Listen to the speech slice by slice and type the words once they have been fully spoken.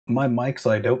my mic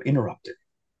so I don't interrupt it.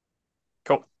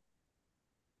 Cool.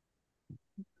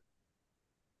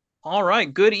 All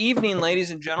right. Good evening,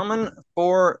 ladies and gentlemen,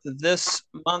 for this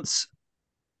month's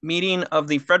meeting of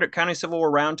the Frederick County Civil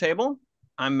War Roundtable.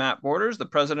 I'm Matt Borders, the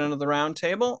president of the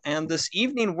Roundtable, and this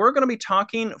evening we're going to be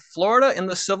talking Florida in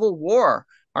the Civil War.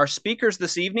 Our speakers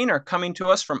this evening are coming to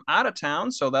us from out of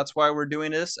town, so that's why we're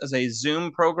doing this as a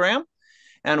Zoom program.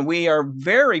 And we are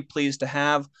very pleased to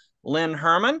have Lynn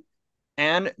Herman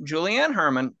and Julianne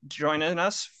Herman joining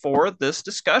us for this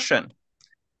discussion.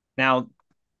 Now,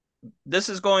 this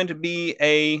is going to be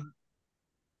a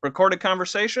recorded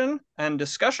conversation and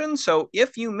discussion. So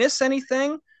if you miss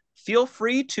anything, feel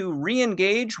free to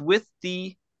re-engage with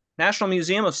the National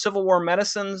Museum of Civil War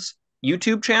Medicine's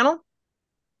YouTube channel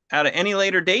at any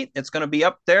later date. It's going to be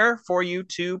up there for you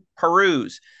to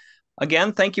peruse.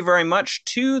 Again, thank you very much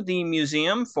to the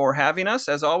museum for having us,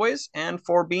 as always, and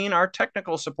for being our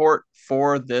technical support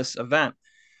for this event.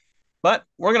 But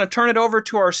we're going to turn it over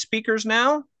to our speakers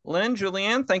now. Lynn,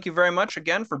 Julianne, thank you very much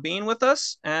again for being with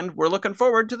us, and we're looking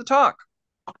forward to the talk.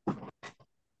 All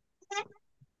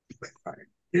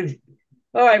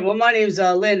right. Well, my name is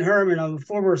Lynn Herman. I'm a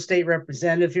former state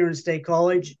representative here in State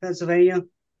College, Pennsylvania.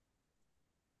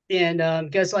 And I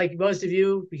guess like most of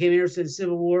you, became interested in the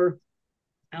Civil War,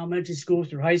 elementary school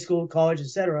through high school, college,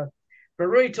 etc. But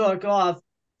really took off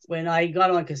when I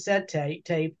got on cassette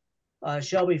tape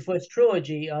Shelby Foote's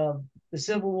trilogy of the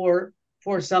Civil War,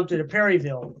 Fort Sumter to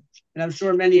Perryville. And I'm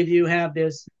sure many of you have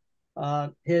his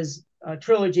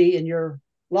trilogy in your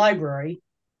library.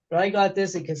 But I got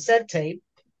this in cassette tape.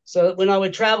 So when I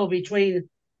would travel between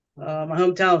my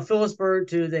hometown of Phillipsburg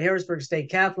to the Harrisburg State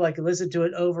Capitol, I could listen to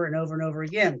it over and over and over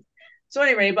again. So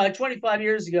anyway, about 25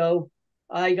 years ago,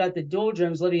 I got the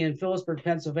doldrums living in Phillipsburg,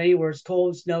 Pennsylvania, where it's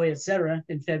cold, snowy, etc.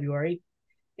 in February,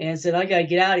 and said, I got to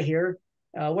get out of here.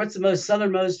 What's the most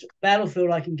southernmost battlefield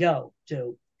I can go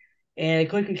to? And it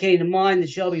quickly came to mind that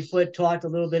Shelby Foote talked a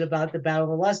little bit about the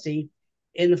Battle of Olustee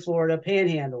in the Florida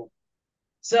Panhandle.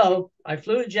 So I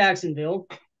flew to Jacksonville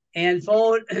and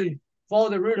followed the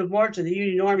route of march of the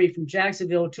Union Army from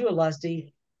Jacksonville to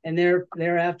Olustee and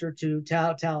thereafter to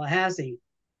Tallahassee.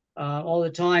 All the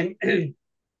time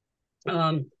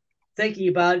thinking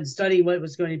about and studying what I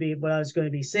was going to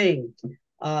be seeing.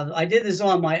 I did this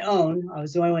on my own. I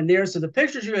was the only one there. So the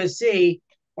pictures you're going to see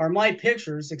are my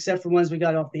pictures, except for ones we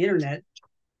got off the internet.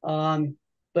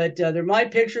 But they're my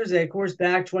pictures. They, of course,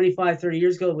 back 25, 30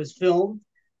 years ago, it was film.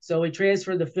 So we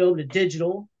transferred the film to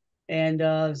digital. And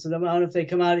so I don't know if they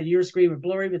come out at your screen or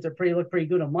blurry, but they look pretty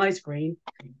good on my screen.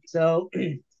 So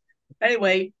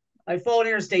anyway, I followed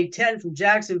Interstate 10 from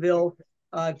Jacksonville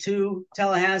to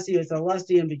Tallahassee with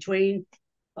Olustee in between.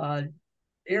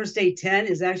 Interstate 10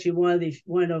 is actually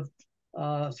one of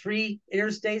three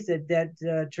interstates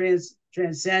that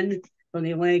transcend from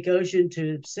the Atlantic Ocean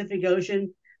to the Pacific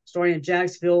Ocean, starting in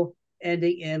Jacksonville,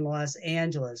 ending in Los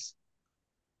Angeles.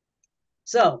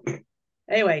 So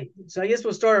anyway, so I guess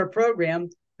we'll start our program.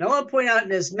 Now I want to point out in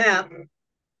this map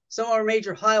some of our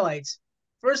major highlights.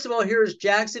 First of all, here's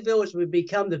Jacksonville, which would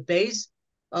become the base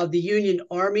of the Union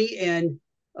Army and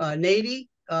Navy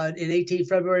in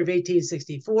February of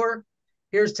 1864.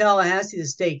 Here's Tallahassee, the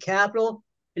state capital,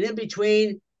 and in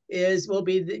between will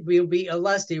be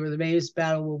Olustee, where the main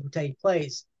battle will take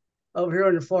place. Over here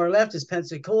on the far left is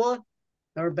Pensacola.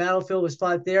 Our battlefield was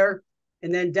fought there,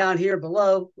 and then down here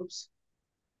below,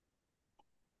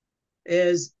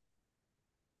 is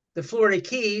the Florida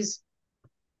Keys,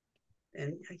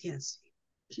 and I can't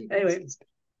see. Anyway,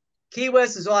 Key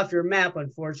West is off your map,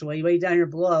 unfortunately. Way down here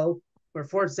below, where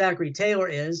Fort Zachary Taylor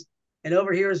is, and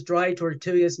over here is Dry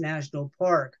Tortugas National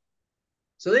Park.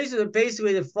 So these are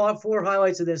basically the four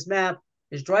highlights of this map: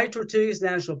 is Dry Tortugas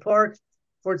National Park,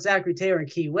 Fort Zachary Taylor, and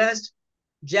Key West,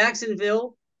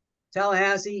 Jacksonville,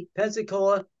 Tallahassee,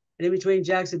 Pensacola, and in between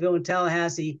Jacksonville and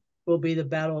Tallahassee will be the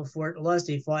Battle of Fort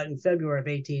Olustee, fought in February of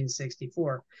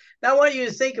 1864. Now, I want you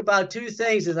to think about two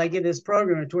things as I give this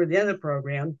program toward the end of the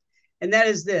program, and that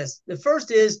is this. The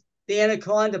first is the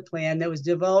Anaconda Plan that was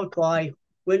developed by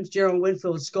General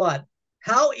Winfield Scott.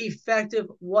 How effective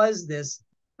was this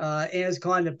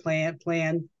Anaconda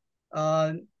plan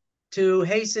to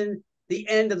hasten the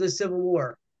end of the Civil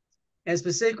War, and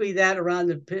specifically that around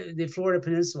the Florida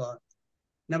Peninsula?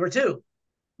 Number two,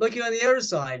 looking on the other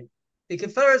side, the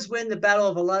Confederates win the Battle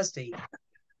of Olustee.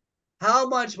 How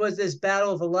much was this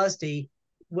Battle of Olustee?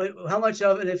 How much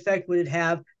of an effect would it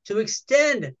have to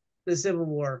extend the Civil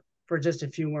War for just a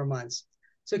few more months?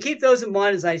 So keep those in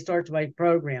mind as I start my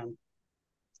program.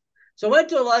 So I went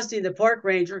to Olustee, and the park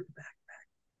ranger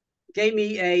gave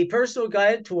me a personal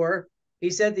guided tour. He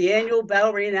said the annual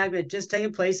battle reenactment had just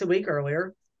taken place a week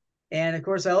earlier. And of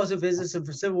course, I also visited some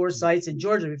Civil War sites in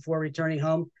Georgia before returning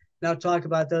home. And I'll talk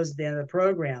about those at the end of the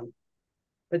program.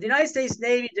 But the United States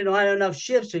Navy did not have enough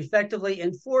ships to effectively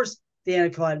enforce the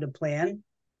Anaconda Plan.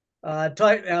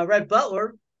 Rhett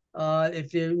Butler,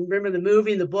 if you remember the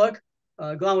movie and the book,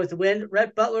 Gone with the Wind,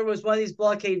 Rhett Butler was one of these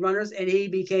blockade runners, and he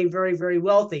became very, very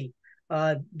wealthy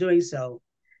doing so.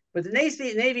 But the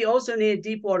Navy also needed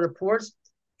deep water ports,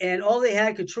 and all they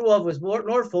had control of was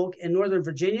Norfolk in Northern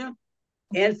Virginia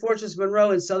and Fortress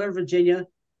Monroe in Southern Virginia,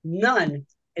 none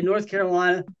in North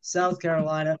Carolina, South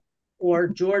Carolina, or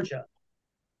Georgia.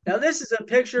 Now, this is a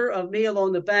picture of me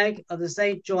along the bank of the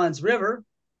St. Johns River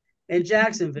in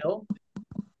Jacksonville.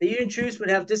 The Union troops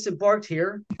would have disembarked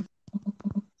here.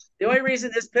 The only reason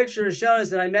this picture is shown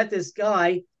is that I met this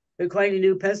guy who claimed he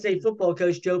knew Penn State football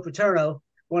coach Joe Paterno,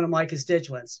 one of my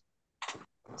constituents.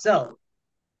 So,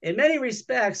 in many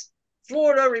respects,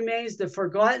 Florida remains the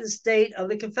forgotten state of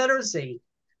the Confederacy.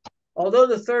 Although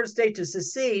the third state to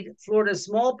secede, Florida's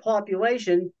small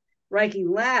population, ranking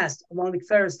last among the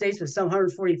Confederate states with some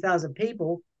 140,000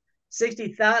 people,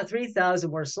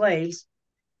 63,000 were slaves,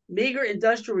 meager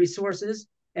industrial resources,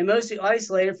 and mostly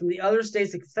isolated from the other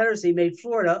states of the Confederacy made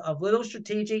Florida of little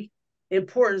strategic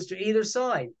importance to either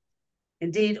side.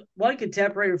 Indeed, one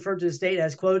contemporary referred to the state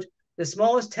as, quote, the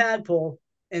smallest tadpole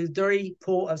in the dirty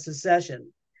pool of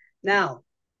secession. Now,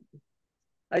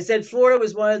 I said Florida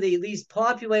was one of the least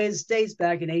populated states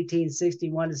back in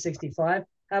 1861 to 65.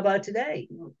 How about today?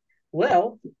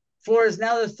 Well, Florida is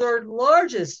now the third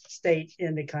largest state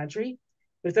in the country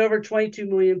with over 22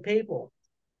 million people.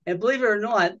 And believe it or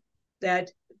not,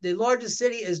 that the largest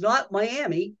city is not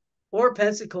Miami or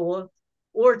Pensacola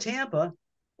or Tampa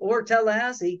or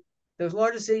Tallahassee. The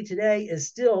largest city today is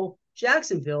still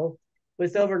Jacksonville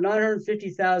with over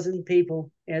 950,000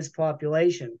 people in its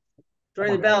population.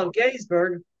 During the Battle of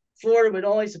Gettysburg, Florida would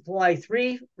only supply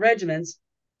 3 regiments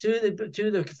to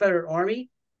the Confederate Army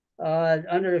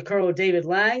under Colonel David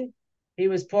Lang. He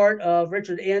was part of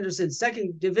Richard Anderson's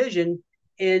 2nd Division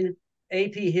in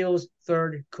A.P. Hill's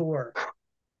 3rd Corps.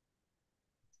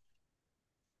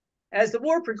 As the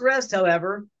war progressed,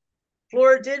 however,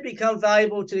 Florida did become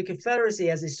valuable to the Confederacy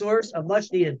as a source of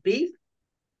much-needed beef,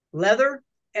 leather,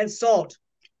 and salt.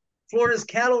 Florida's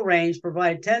cattle range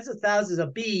provided tens of thousands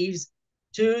of beeves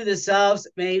to the South's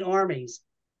main armies.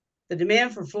 The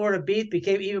demand for Florida beef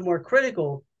became even more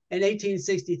critical in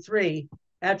 1863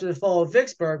 after the fall of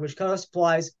Vicksburg, which cut off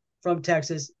supplies from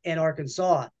Texas and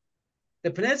Arkansas.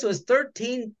 The peninsula's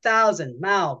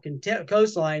 13,000-mile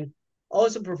coastline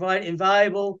also provided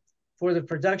invaluable for the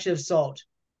production of salt.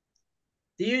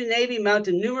 The Union Navy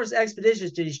mounted numerous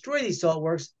expeditions to destroy these salt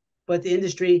works, but the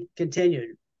industry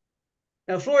continued.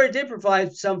 Now, Florida did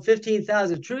provide some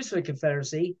 15,000 troops for the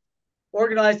Confederacy,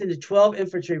 organized into 12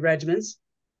 infantry regiments,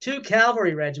 2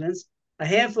 cavalry regiments, a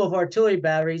handful of artillery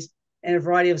batteries, and a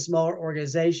variety of smaller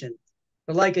organizations.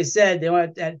 But like I said, they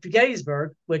were at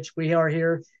Gettysburg, which we are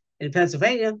here in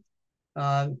Pennsylvania.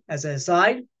 As an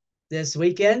aside, this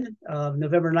weekend,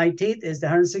 November 19th, is the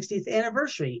 160th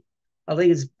anniversary of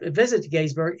Lincoln's visit to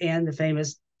Gettysburg and the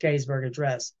famous Gettysburg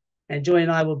Address. And Joy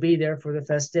and I will be there for the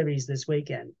festivities this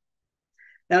weekend.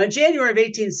 Now, in January of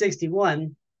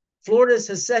 1861, Florida's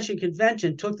secession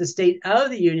convention took the state out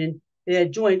of the Union it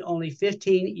had joined only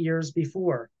 15 years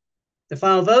before. The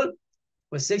final vote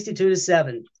was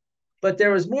 62-7. But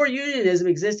there was more unionism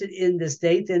existed in the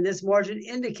state than this margin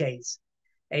indicates.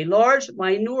 A large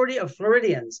minority of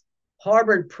Floridians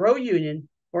harbored pro-Union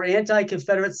or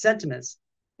anti-Confederate sentiments,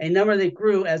 a number that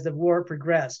grew as the war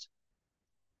progressed.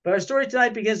 But our story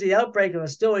tonight begins with the outbreak of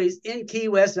hostilities in Key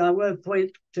West, and I'm going to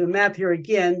point to a map here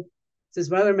again, since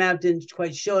my other map didn't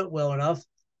quite show it well enough.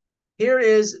 Here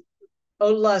is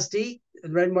Olustee,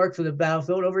 the red mark for the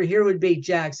battlefield. Over here would be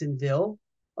Jacksonville,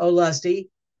 Olustee,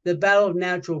 the Battle of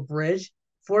Natural Bridge,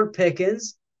 Fort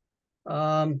Pickens,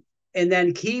 and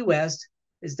then Key West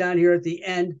is down here at the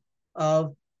end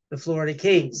of the Florida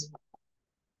Keys.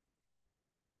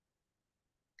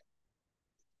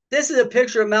 This is a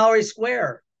picture of Mallory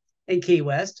Square in Key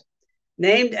West,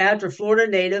 named after Florida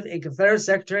native and Confederate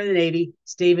Secretary of the Navy,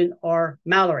 Stephen R.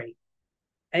 Mallory.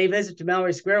 Any visit to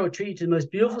Mallory Square will treat you to the most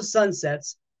beautiful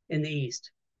sunsets in the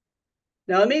East.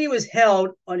 Now, a meeting was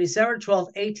held on December 12,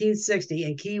 1860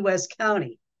 in Key West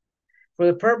County for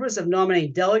the purpose of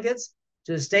nominating delegates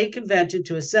to the state convention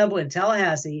to assemble in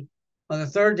Tallahassee on the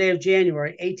 3rd day of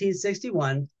January,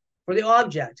 1861, for the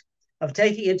object of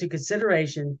taking into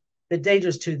consideration the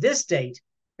dangers to this state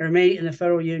and remaining in the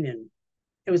federal union.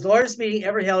 It was the largest meeting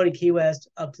ever held in Key West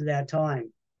up to that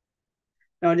time.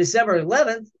 Now, on December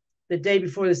 11th, the day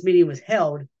before this meeting was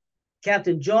held,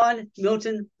 Captain John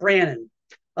Milton Brannan,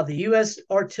 of the U.S.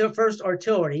 1st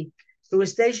Artillery, who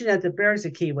was stationed at the barracks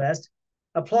at Key West,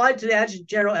 applied to the Adjutant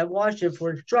General at Washington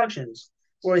for instructions,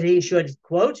 where he should,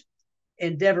 quote,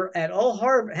 endeavor at all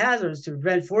hazards to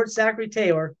prevent Fort Zachary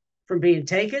Taylor from being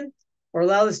taken or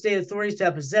allow the state authorities to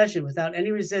have possession without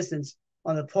any resistance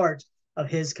on the part of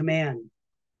his command.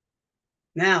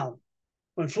 Now,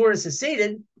 when Florida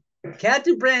seceded,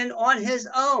 Captain Brennan, on his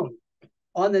own,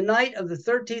 on the night of the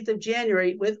 13th of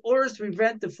January, with orders to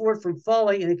prevent the fort from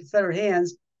falling in the Confederate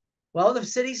hands while the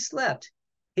city slept,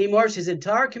 he marched his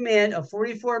entire command of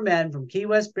 44 men from Key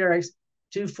West Barracks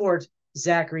to Fort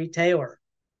Zachary Taylor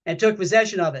and took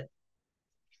possession of it.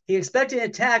 He expected an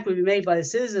attack would be made by the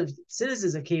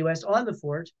citizens of Key West on the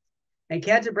fort, and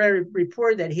Captain Brennan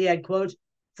reported that he had, quote,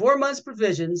 4 months'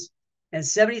 provisions and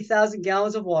 70,000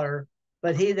 gallons of water,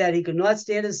 but that he could not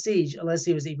stand a siege unless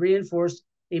he was reinforced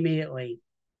immediately.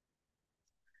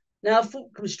 Now,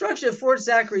 construction of Fort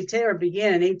Zachary Taylor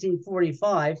began in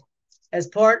 1845 as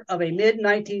part of a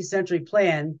mid-19th century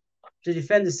plan to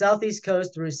defend the southeast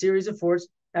coast through a series of forts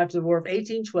after the War of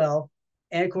 1812,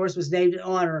 and of course was named in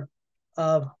honor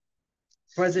of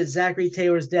President Zachary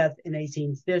Taylor's death in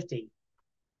 1850.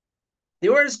 The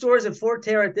ordnance stores at Fort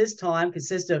Taylor at this time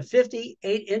consisted of 50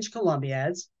 8-inch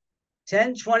Columbiads,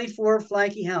 10 24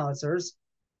 flanking howitzers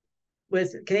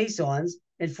with caissons,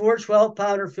 and 4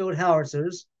 12-pounder field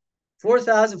howitzers,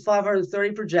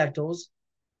 4,530 projectiles,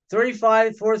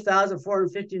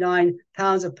 4,459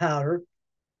 pounds of powder,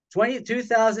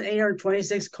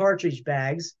 22,826 cartridge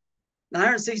bags,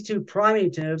 962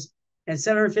 priming tubes, and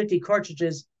 750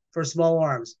 cartridges for small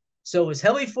arms. So it was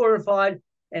heavily fortified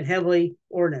and heavily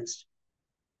ordnanced.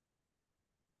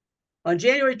 On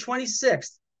January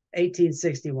 26,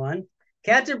 1861,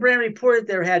 Captain Brennan reported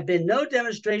there had been no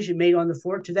demonstration made on the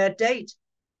fort to that date,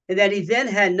 and that he then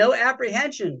had no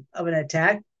apprehension of an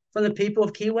attack from the people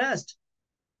of Key West.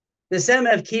 The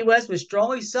sentiment of Key West was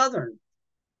strongly Southern,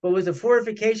 but with the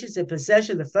fortifications in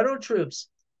possession of the federal troops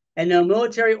and no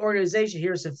military organization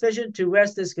here sufficient to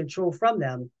wrest this control from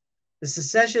them, the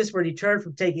secessionists were deterred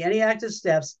from taking any active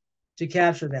steps to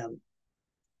capture them.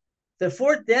 The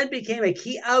fort then became a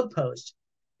key outpost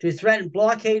to threaten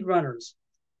blockade runners.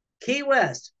 Key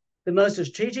West, the most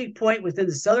strategic point within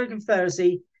the Southern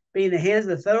Confederacy, being in the hands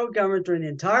of the federal government during the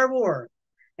entire war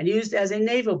and used as a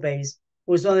naval base,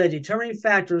 was one of the determining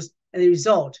factors in the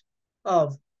result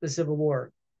of the Civil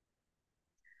War.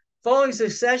 Following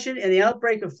secession and the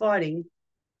outbreak of fighting,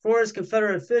 Florida's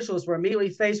Confederate officials were immediately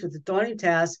faced with the daunting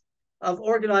task of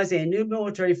organizing a new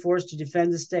military force to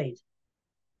defend the state.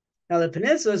 Now, the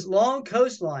peninsula's long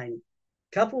coastline,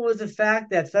 coupled with the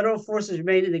fact that federal forces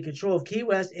remained in the control of Key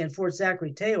West and Fort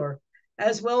Zachary Taylor,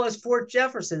 as well as Fort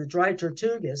Jefferson, the Dry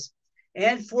Tortugas,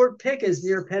 and Fort Pickens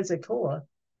near Pensacola,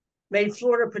 made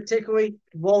Florida particularly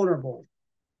vulnerable.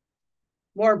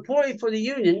 More importantly for the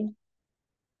Union,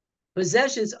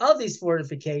 possessions of these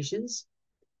fortifications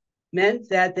meant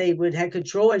that they would have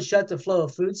control and shut the flow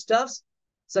of foodstuffs,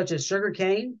 such as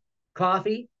sugarcane,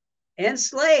 coffee, and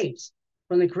slaves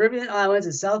from the Caribbean islands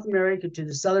and South America to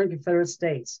the Southern Confederate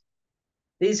States.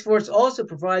 These forts also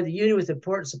provided the Union with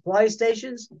important supply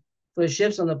stations for the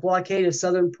ships on the blockade of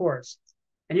southern ports.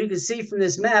 And you can see from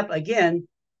this map, again,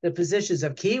 the positions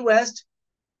of Key West,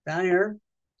 down here,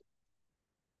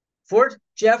 Fort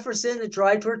Jefferson, the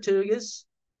Dry Tortugas,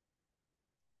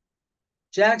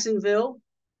 Jacksonville,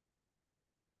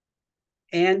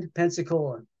 and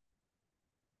Pensacola.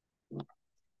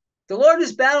 The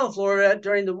largest battle in Florida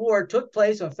during the war took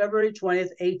place on February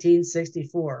 20th,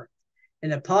 1864,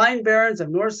 in the Pine Barrens of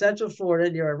north central Florida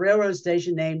near a railroad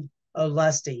station named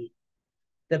Olustee.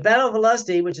 The Battle of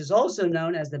Olustee, which is also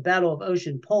known as the Battle of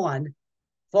Ocean Pond,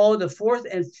 followed the fourth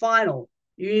and final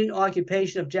Union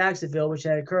occupation of Jacksonville, which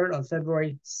had occurred on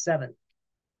February 7th.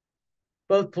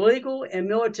 Both political and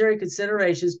military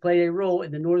considerations played a role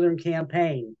in the Northern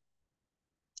campaign.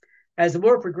 As the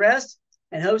war progressed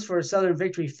and hopes for a Southern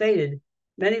victory faded,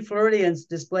 many Floridians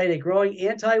displayed a growing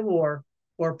anti-war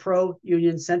or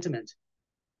pro-Union sentiment.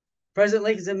 President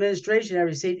Lincoln's administration had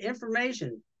received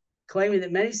information claiming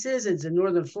that many citizens in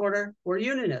northern Florida were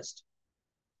Unionist.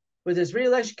 With his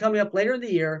re-election coming up later in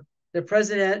the year, the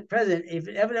president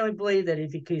evidently believed that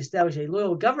if he could establish a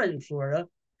loyal government in Florida,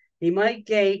 he might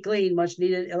glean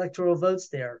much-needed electoral votes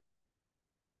there.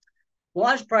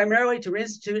 Launched primarily to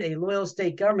reinstitute a loyal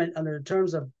state government under the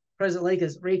terms of President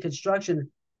Lincoln's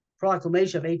Reconstruction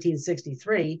Proclamation of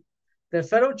 1863, the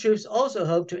federal troops also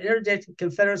hoped to interdict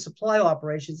Confederate supply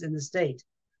operations in the state,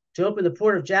 to open the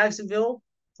port of Jacksonville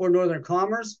for northern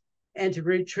commerce, and to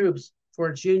recruit troops for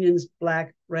its Union's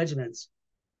black regiments.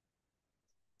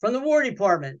 From the War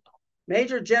Department,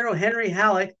 Major General Henry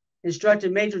Halleck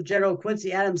instructed Major General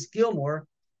Quincy Adams Gilmore,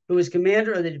 who was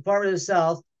commander of the Department of the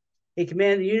South. He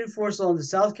commanded the Union force along the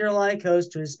South Carolina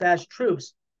coast to dispatch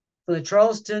troops from the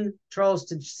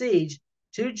Charleston siege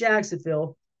to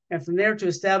Jacksonville, and from there to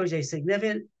establish a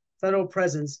significant federal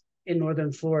presence in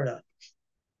northern Florida.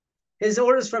 His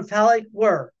orders from Halleck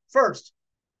were, first,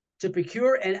 to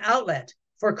procure an outlet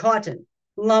for cotton,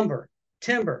 lumber,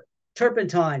 timber,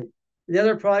 turpentine, and the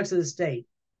other products of the state.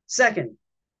 Second,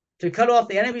 to cut off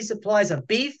the enemy's supplies of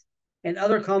beef and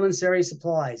other commissary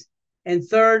supplies. And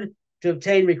third, to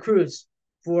obtain recruits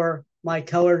for my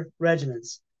colored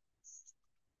regiments.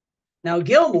 Now,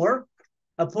 Gilmore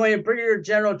appointed Brigadier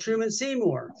General Truman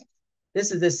Seymour.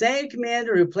 This is the same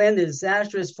commander who planned the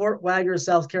disastrous Fort Wagner,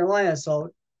 South Carolina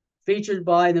assault featured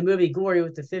by the movie Glory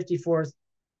with the 54th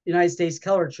United States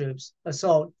Colored Troops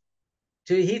assault.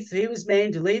 He was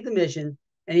made to lead the mission,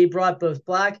 and he brought both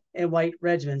black and white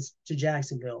regiments to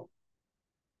Jacksonville.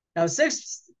 Now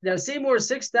Seymour's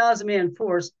 6,000-man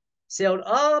force sailed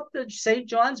up the St.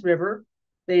 Johns River.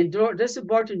 They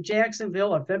disembarked in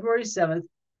Jacksonville on February 7th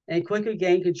and quickly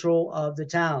gained control of the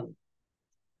town.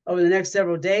 Over the next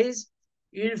several days,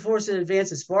 Union forces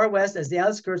advanced as far west as the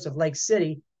outskirts of Lake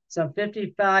City, some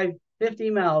 50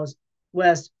 miles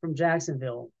west from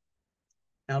Jacksonville.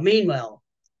 Now, meanwhile,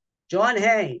 John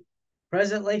Hay,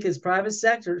 President Lincoln's private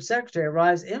secretary,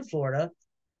 arrives in Florida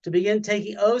to begin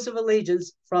taking oaths of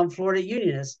allegiance from Florida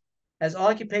Unionists as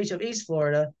occupation of East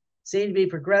Florida seemed to be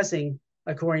progressing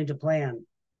according to plan.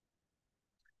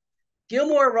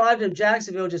 Gilmore arrived in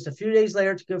Jacksonville just a few days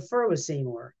later to confer with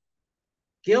Seymour.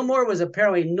 Gilmore was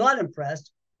apparently not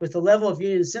impressed with the level of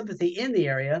Union sympathy in the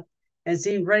area and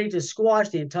seemed ready to squash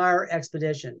the entire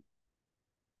expedition.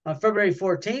 On February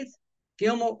 14th,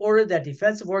 Gilmore ordered that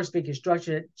defensive works be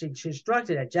constructed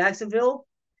at Jacksonville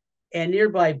and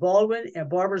nearby Baldwin and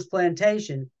Barber's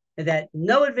Plantation, and that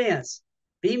no advance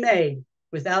be made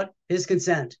without his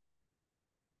consent.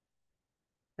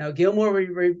 Now, Gilmore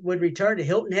would return to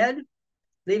Hilton Head,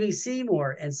 leaving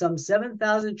Seymour and some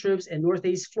 7,000 troops in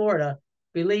Northeast Florida,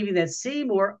 believing that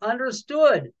Seymour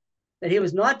understood that he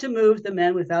was not to move the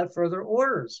men without further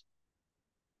orders.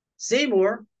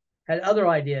 Seymour had other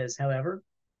ideas, however.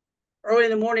 Early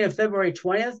in the morning of February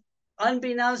 20th,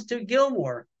 unbeknownst to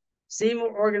Gilmore, Seymour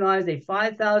organized a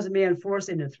 5,000-man force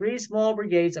into 3 small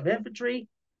brigades of infantry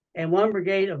and 1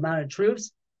 brigade of mounted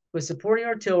troops with supporting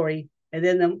artillery, and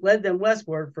then led them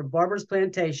westward from Barber's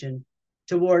Plantation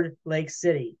toward Lake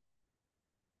City.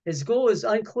 His goal is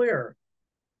unclear.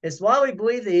 It's widely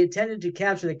believed that he intended to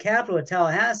capture the capital of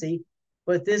Tallahassee,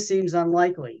 but this seems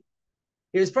unlikely.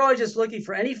 He was probably just looking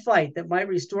for any fight that might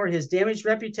restore his damaged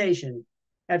reputation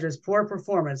after his poor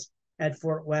performance at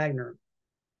Fort Wagner.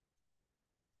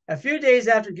 A few days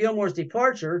after Gilmore's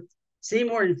departure,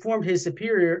 Seymour informed his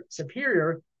superior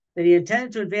that he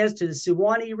intended to advance to the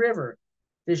Suwannee River,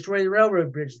 to destroy the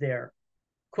railroad bridge there.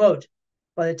 Quote,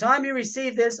 "By the time you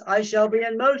receive this, I shall be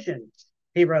in motion,"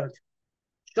 he wrote,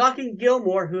 shocking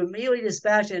Gilmore, who immediately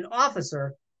dispatched an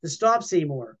officer to stop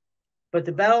Seymour. But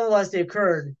the Battle of Lusty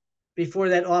occurred before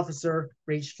that officer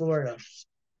reached Florida.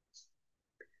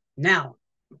 Now,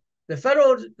 the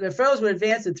Federals would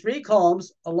advance in 3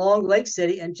 columns along Lake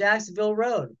City and Jacksonville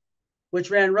Road,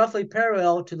 which ran roughly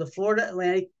parallel to the Florida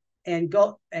Atlantic and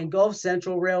Gulf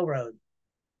Central Railroad.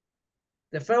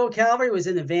 The Federal cavalry was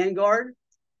in the vanguard,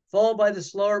 followed by the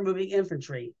slower-moving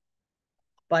infantry.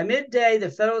 By midday,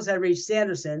 the Federals had reached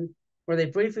Sanderson, where they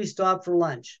briefly stopped for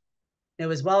lunch. It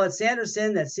was while at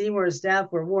Sanderson that Seymour and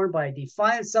staff were warned by a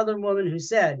defiant Southern woman who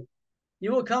said,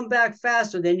 "You will come back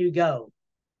faster than you go."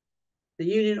 The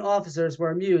Union officers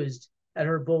were amused at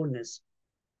her boldness.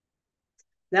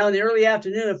 Now, in the early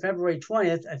afternoon of February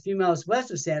 20th, a few miles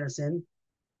west of Sanderson,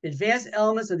 the advanced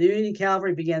elements of the Union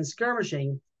cavalry began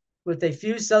skirmishing with a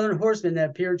few Southern horsemen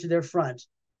that appeared to their front.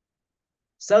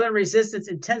 Southern resistance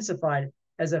intensified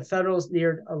as the Federals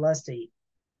neared Lusty.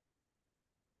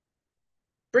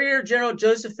 Brigadier General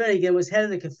Joseph Finnegan was head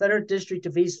of the Confederate District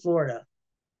of East Florida.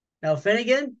 Now,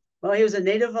 Finnegan, well, he was a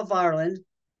native of Ireland.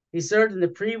 He served in the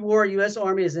pre-war U.S.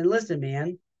 Army as an enlisted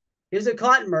man. He was a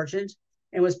cotton merchant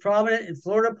and was prominent in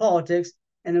Florida politics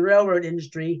and the railroad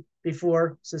industry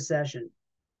before secession.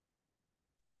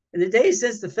 In the days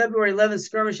since the February 11th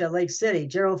skirmish at Lake City,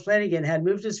 General Finnegan had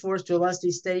moved his force to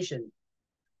Lusty Station,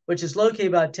 which is located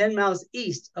about 10 miles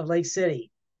east of Lake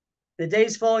City. The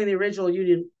days following the original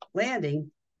Union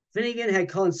landing, Finnegan had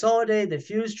consolidated the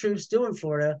fused troops still in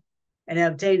Florida and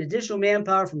had obtained additional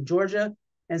manpower from Georgia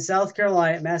and South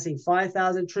Carolina, amassing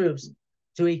 5,000 troops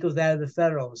to equal that of the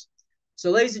Federals. So,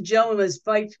 ladies and gentlemen, this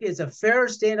fight is a fair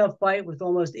standoff fight with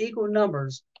almost equal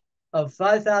numbers of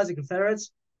 5,000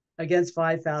 Confederates against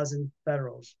 5,000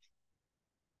 Federals.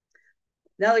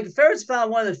 Now, the Confederates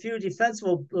found one of the few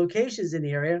defensible locations in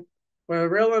the area where a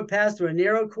railroad passed through a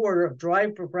narrow corridor of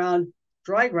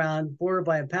dry ground bordered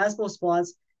by impassable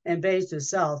swamps and bays to the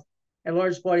south, a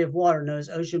large body of water known as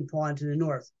Ocean Pond to the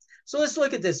north. So let's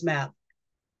look at this map.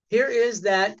 Here is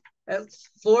that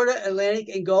Florida Atlantic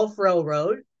and Gulf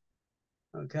Railroad.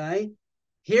 Okay.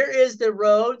 Here is the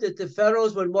road that the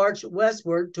Federals would march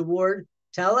westward toward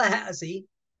Tallahassee.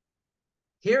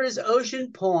 Here is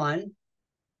Ocean Pond.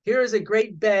 Here is a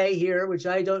great bay here, which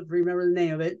I don't remember the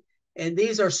name of it. And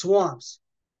these are swamps.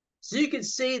 So you can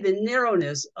see the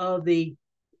narrowness of the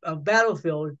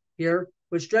battlefield here,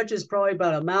 which stretches probably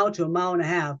about a mile to a mile and a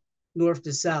half north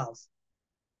to south,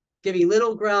 giving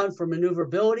little ground for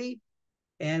maneuverability.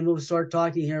 And we'll start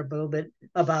talking here a little bit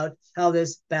about how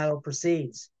this battle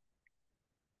proceeds.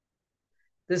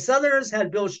 The Southerners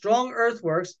had built strong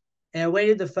earthworks and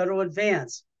awaited the Federal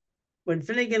advance. When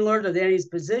Finnegan learned of the enemy's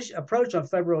approach on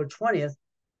February 20th,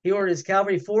 he ordered his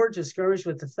cavalry forward to skirmish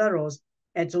with the Federals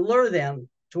and to lure them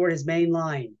toward his main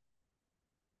line.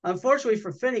 Unfortunately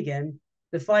for Finnegan,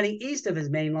 the fighting east of his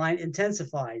main line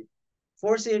intensified,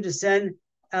 forcing him to send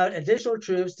out additional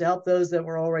troops to help those that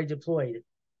were already deployed.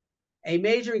 A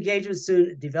major engagement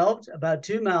soon developed about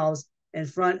 2 miles in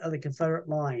front of the Confederate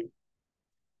line.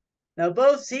 Now,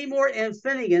 both Seymour and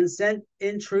Finnegan sent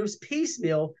in troops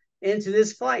piecemeal into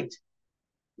this fight.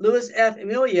 Louis F.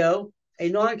 Emilio, a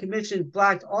non-commissioned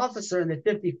black officer in the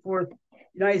 54th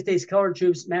United States Colored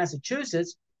Troops,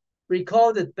 Massachusetts,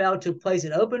 recalled that the battle took place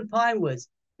in open pine woods,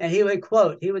 and he would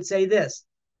quote, he would say this,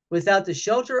 without the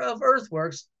shelter of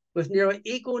earthworks, with nearly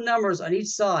equal numbers on each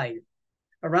side,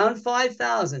 around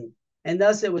 5,000, and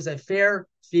thus it was a fair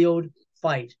field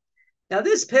fight. Now,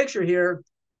 this picture here,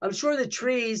 I'm sure the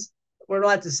trees were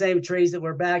not the same trees that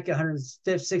were back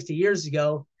 160 years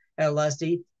ago at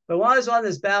Lusty, but when I was on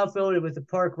this battlefield with the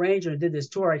park ranger and did this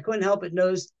tour, I couldn't help but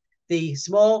notice the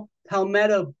small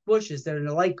palmetto bushes that are in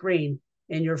the light green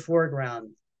in your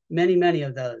foreground. Many, many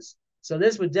of those. So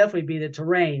this would definitely be the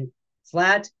terrain,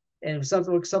 flat, and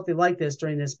something like this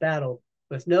during this battle,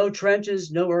 with no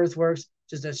trenches, no earthworks,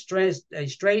 just a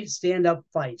straight stand-up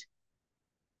fight.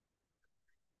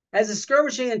 As the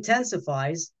skirmishing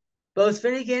intensifies, both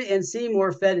Finnegan and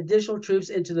Seymour fed additional troops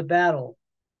into the battle.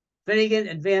 Finnegan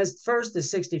advanced first to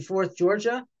 64th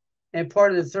Georgia and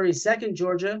part of the 32nd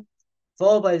Georgia,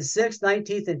 followed by the 6th,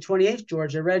 19th, and 28th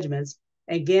Georgia regiments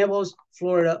and Gamble's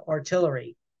Florida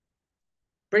Artillery.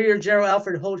 Brigadier General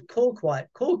Alfred Holt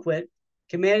Colquitt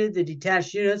commanded the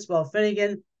detached units while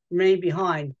Finnegan remained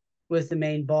behind with the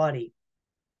main body.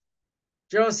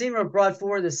 General Seymour brought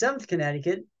forward the 7th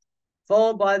Connecticut,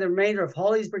 followed by the remainder of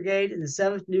Hawley's brigade in the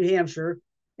 7th New Hampshire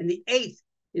and the 8th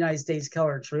United States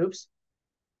Colored Troops.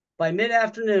 By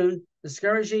mid-afternoon, the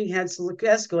skirmishing had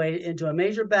escalated into a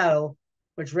major battle,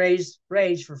 which raged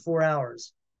for 4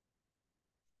 hours.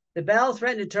 The battle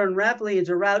threatened to turn rapidly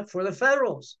into a rout for the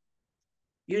Federals.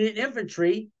 Union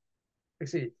infantry,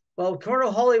 while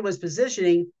Colonel Hawley was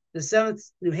positioning the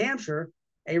 7th New Hampshire,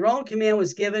 a wrong command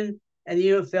was given and the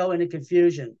unit fell into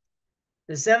confusion.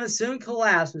 The 7th soon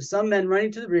collapsed with some men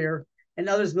running to the rear and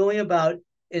others milling about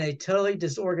in a totally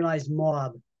disorganized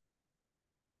mob.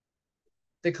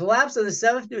 The collapse of the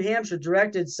 7th New Hampshire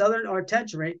directed Southern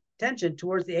attention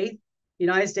towards the 8th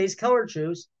United States Colored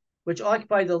Troops, which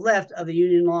occupied the left of the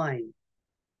Union line.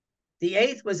 The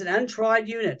 8th was an untried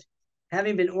unit,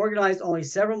 having been organized only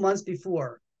several months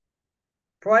before.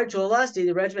 Prior to Lusty,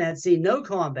 the regiment had seen no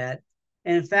combat,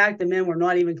 and in fact, the men were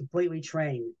not even completely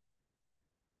trained.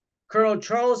 Colonel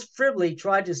Charles Fribley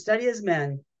tried to steady his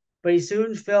men, but he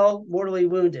soon fell mortally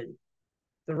wounded.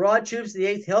 The raw troops of the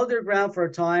 8th held their ground for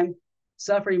a time,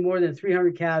 suffering more than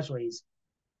 300 casualties.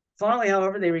 Finally,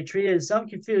 however, they retreated in some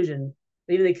confusion,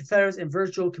 leaving the Confederates in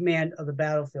virtual command of the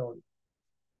battlefield.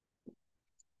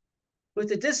 With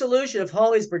the dissolution of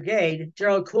Hawley's brigade,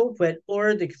 General Colquitt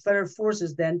ordered the Confederate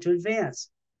forces then to advance.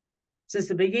 Since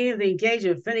the beginning of the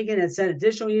engagement, Finnegan had sent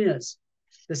additional units,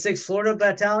 the 6th Florida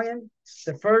Battalion,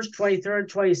 the 1st, 23rd,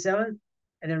 27th,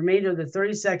 and the remainder of the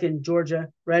 32nd Georgia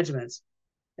regiments,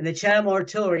 and the Chatham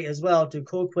Artillery as well to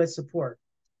Colquitt's support.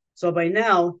 So by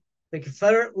now, the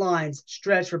Confederate lines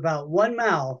stretched for about 1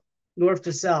 mile north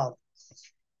to south.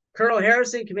 Colonel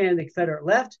Harrison commanded the Confederate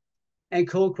left and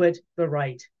Colquitt the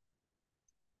right.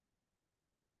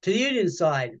 To the Union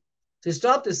side, to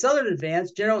stop the Southern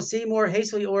advance, General Seymour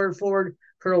hastily ordered forward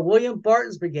Colonel William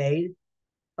Barton's brigade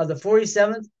of the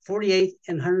 47th, 48th,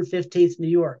 and 115th New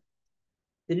York.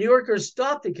 The New Yorkers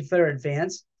stopped the Confederate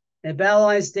advance, and the battle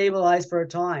line stabilized for a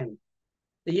time.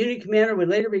 The Union commander would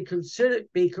later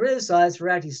be criticized for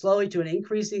acting slowly to an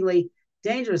increasingly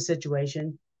dangerous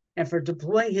situation and for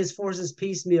deploying his forces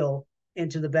piecemeal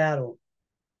into the battle.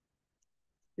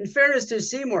 In fairness to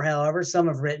Seymour, however, some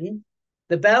have written,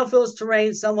 the battlefield's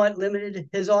terrain somewhat limited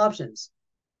his options.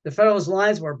 The Federals'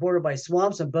 lines were bordered by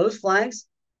swamps on both flanks,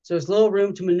 so there's little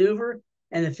room to maneuver,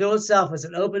 and the field itself was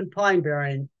an open pine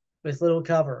barren with little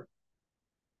cover.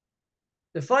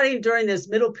 The fighting during this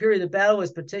middle period of the battle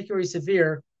was particularly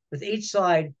severe, with each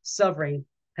side suffering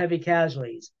heavy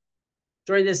casualties.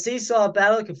 During this seesaw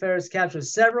battle, the Confederates captured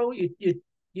several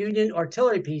Union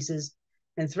artillery pieces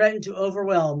and threatened to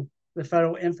overwhelm the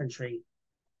Federal infantry.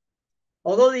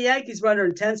 Although the Yankees were under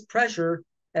intense pressure,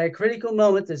 at a critical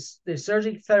moment, the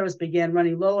surging Confederates began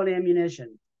running low on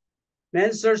ammunition.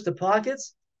 Men searched the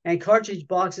pockets and cartridge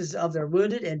boxes of their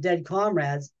wounded and dead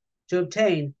comrades to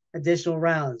obtain additional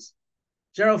rounds.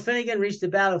 General Finnegan reached the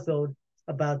battlefield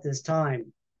about this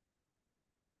time.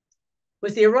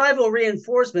 With the arrival of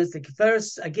reinforcements, the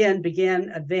Confederates again began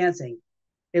advancing.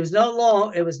 It was not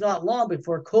long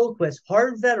before Colquitt's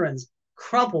hardened veterans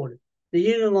crumpled the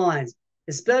Union lines,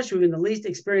 especially when the least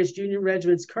experienced Union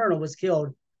regiment's colonel was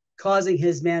killed, causing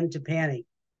his men to panic.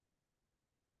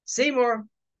 Seymour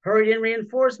hurried in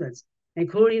reinforcements,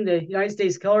 including the United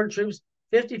States Colored Troops,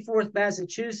 54th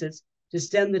Massachusetts, to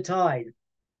stem the tide.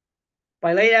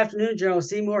 By late afternoon, General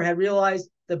Seymour had realized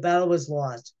the battle was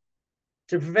lost.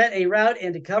 To prevent a rout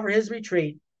and to cover his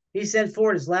retreat, he sent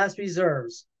forward his last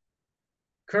reserves.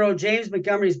 Colonel James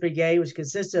Montgomery's brigade, which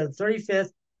consisted of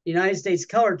 35th United States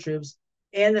Colored Troops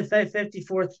and the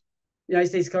 54th United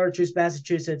States Colored Troops,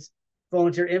 Massachusetts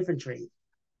Volunteer Infantry.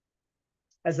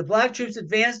 As the black troops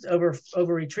advanced over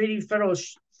retreating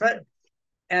Federals,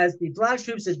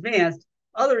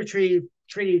 other retreating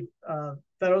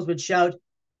Federals would shout,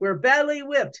 "We're badly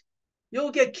whipped.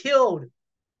 You'll get killed."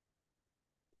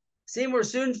 Seymour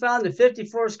soon found the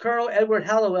 54th Colonel Edward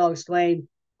Hallowell exclaimed,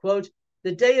 quote,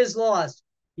 "The day is lost.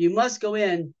 You must go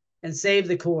in and save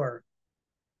the corps."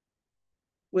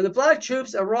 When the black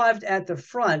troops arrived at the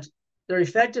front, their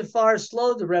effective fire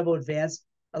slowed the rebel advance,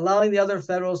 allowing the other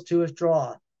Federals to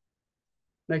withdraw.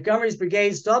 Montgomery's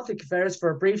brigade stopped the Confederates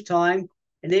for a brief time,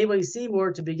 enabling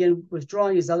Seymour to begin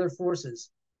withdrawing his other forces.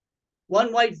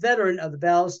 One white veteran of the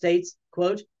battle states,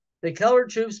 quote, "The colored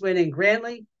troops went in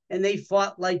grandly and they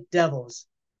fought like devils."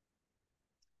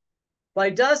 By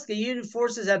dusk, the Union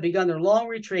forces had begun their long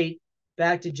retreat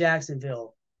back to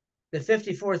Jacksonville. The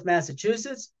 54th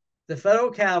Massachusetts, the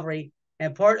Federal Cavalry,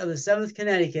 and part of the 7th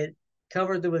Connecticut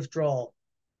covered the withdrawal.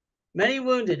 Many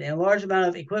wounded and a large amount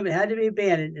of equipment had to be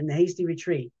abandoned in the hasty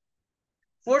retreat.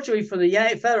 Fortunately for the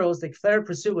Federals, the Confederate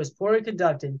pursuit was poorly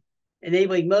conducted,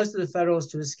 enabling most of the Federals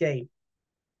to escape.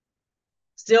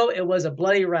 Still, it was a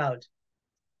bloody rout.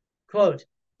 Quote,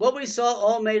 "What we saw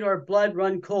all made our blood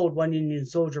run cold," one Union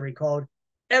soldier recalled.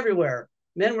 "Everywhere,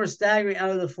 men were staggering out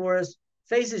of the forest,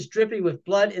 faces dripping with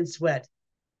blood and sweat,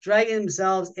 dragging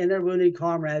themselves and their wounded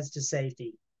comrades to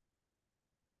safety."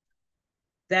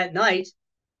 That night,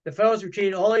 the Federals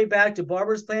retreated all the way back to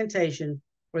Barber's Plantation,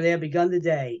 where they had begun the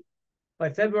day. By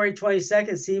February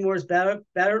 22nd, Seymour's battered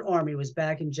army was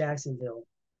back in Jacksonville.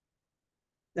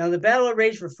 Now, the battle had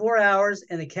raged for 4 hours,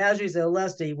 and the casualties at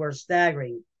Olustee were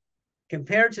staggering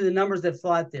compared to the numbers that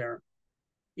fought there.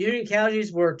 Union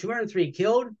casualties were 203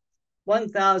 killed,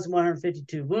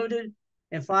 1,152 wounded,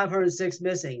 and 506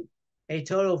 missing, a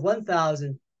total of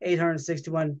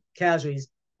 1,861 casualties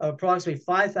of approximately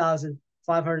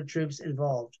 5,500 troops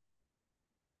involved.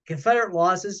 Confederate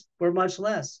losses were much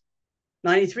less: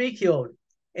 93 killed,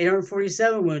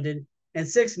 847 wounded, and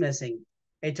 6 missing,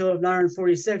 a total of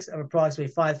 946 of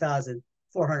approximately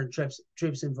 5,400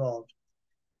 troops involved.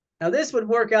 Now, this would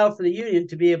work out for the Union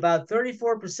to be about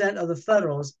 34% of the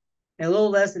Federals and a little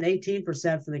less than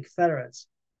 18% for the Confederates.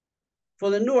 For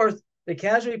the North, the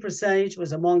casualty percentage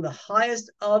was among the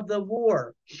highest of the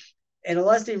war, and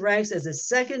Olustee ranks as the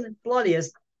second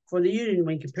bloodiest for the Union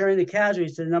when comparing the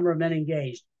casualties to the number of men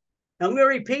engaged. Now, I'm going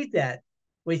to repeat that.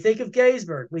 We think of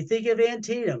Gettysburg, we think of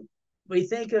Antietam, we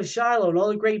think of Shiloh and all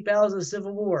the great battles of the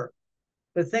Civil War.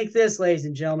 But think this, ladies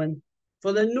and gentlemen,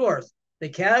 for the North, the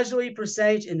casualty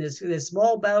percentage in this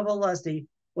small battle of Olustee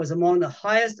was among the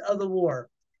highest of the war,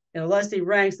 and Olustee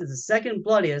ranks as the second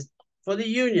bloodiest for the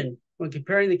Union when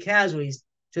comparing the casualties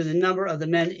to the number of the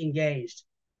men engaged.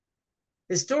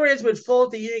 Historians would fault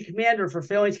the Union commander for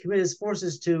failing to commit his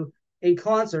forces to, in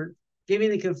concert, giving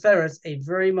the Confederates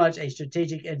very much a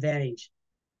strategic advantage.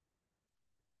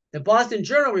 The Boston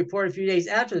Journal reported a few days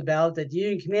after the battle that the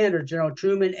Union commander, General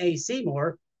Truman A.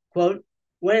 Seymour, quote,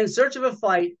 "went in search of a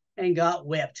fight and got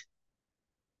whipped."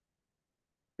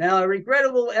 Now, a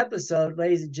regrettable episode,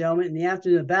 ladies and gentlemen, in the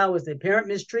afternoon of the battle was the apparent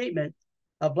mistreatment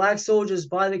of black soldiers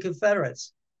by the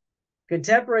Confederates.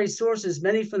 Contemporary sources,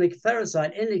 many from the Confederate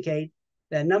side, indicate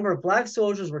that a number of black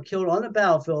soldiers were killed on the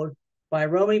battlefield by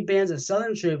roaming bands of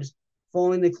Southern troops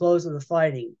following the close of the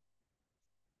fighting.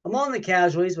 Among the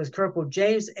casualties was Corporal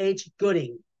James H.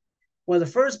 Gooding, one of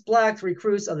the first black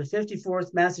recruits of the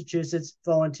 54th Massachusetts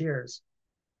Volunteers.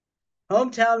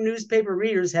 Hometown newspaper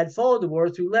readers had followed the war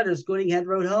through letters Gooding had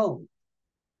wrote home.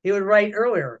 He would write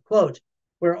earlier, quote,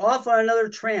 "We're off on another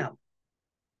tramp."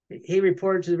 He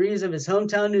reported to the readers of his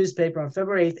hometown newspaper on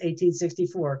February 8,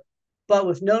 1864, but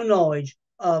with no knowledge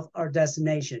of our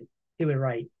destination, he would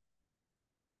write.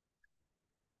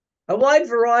 A wide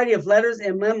variety of letters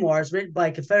and memoirs written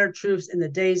by Confederate troops in the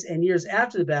days and years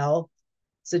after the battle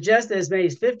suggest that as many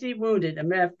as 50 wounded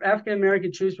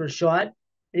African-American troops were shot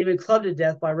and even clubbed to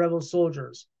death by rebel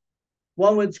soldiers.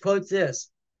 One would quote this,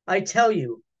 "I tell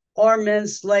you, our men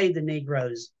slayed the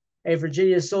Negroes," a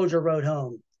Virginia soldier wrote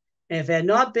home. "And if it had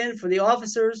not been for the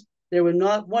officers, there would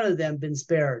not one of them been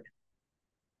spared."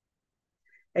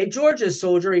 A Georgia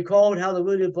soldier recalled how the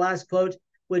wounded blacks, quote,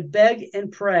 "would beg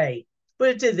and pray, but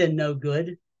it did them no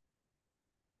good."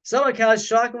 Some accounts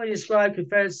shockingly describe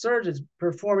Confederate surgeons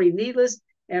performing needless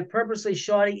and purposely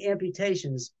shoddy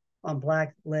amputations on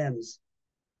black limbs.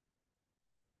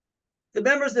 The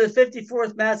members of the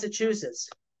 54th Massachusetts,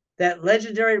 that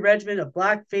legendary regiment of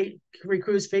black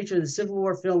recruits featured in the Civil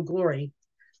War film Glory,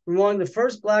 were among the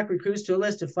first black recruits to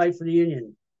enlist to fight for the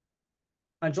Union.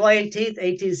 On July 18,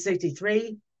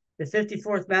 1863, the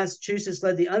 54th Massachusetts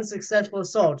led the unsuccessful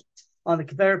assault on the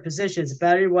Confederate positions at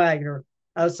Battery Wagner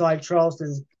outside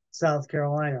Charleston, South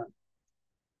Carolina.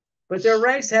 But their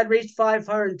ranks had reached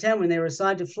 510 when they were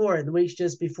assigned to Florida in the weeks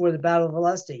just before the Battle of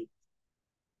Olustee.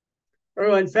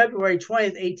 Early on February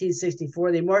 20th,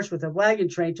 1864, they marched with a wagon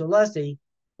train to Olustee,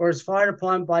 where it was fired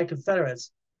upon by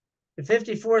Confederates. The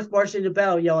 54th marched into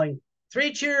battle yelling,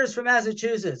 "3 cheers for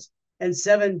Massachusetts," and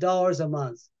 $7 a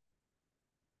month.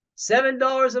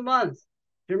 $7 a month.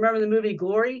 If you remember the movie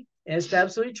Glory, and it's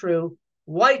absolutely true,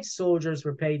 white soldiers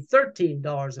were paid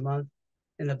 $13 a month,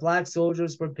 and the black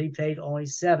soldiers would be paid only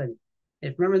 $7.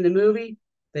 If you remember in the movie,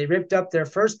 they ripped up their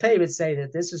first payment saying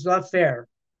that this is not fair.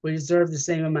 We deserve the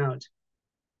same amount.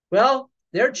 Well,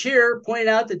 their cheer pointed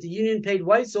out that the Union paid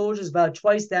white soldiers about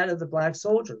twice that of the black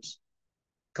soldiers.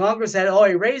 Congress had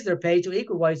already raised their pay to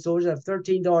equal white soldiers at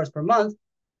 $13 per month,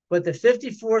 but the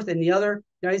 54th and the other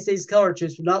United States colored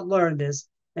troops would not learn this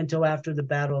until after the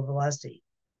Battle of Olustee.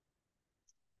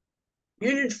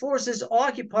 Union forces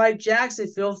occupied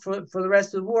Jacksonville for the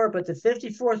rest of the war, but the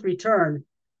 54th returned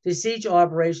to siege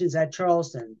operations at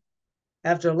Charleston.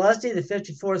 After Olustee, the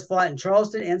 54th fought in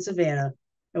Charleston and Savannah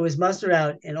and was mustered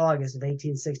out in August of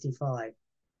 1865.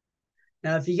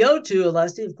 Now, if you go to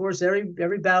Olustee, of course, every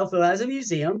battlefield has a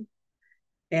museum,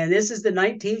 and this is the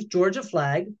 19th Georgia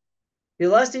flag. The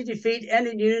Olustee defeat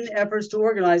ended Union efforts to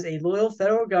organize a loyal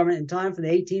federal government in time for the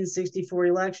 1864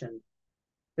 election.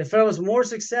 The Federals were more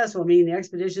successful in meeting the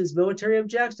expedition's military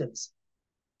objectives.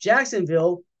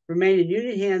 Jacksonville remained in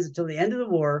Union hands until the end of the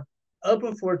war,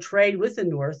 open for trade with the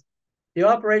North. The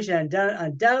operation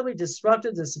undoubtedly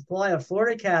disrupted the supply of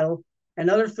Florida cattle and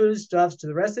other foodstuffs to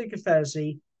the rest of the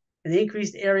Confederacy, and the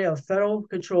increased area of federal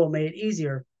control made it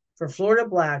easier for Florida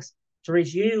blacks to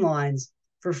reach Union lines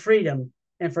for freedom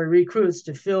and for recruits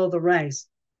to fill the ranks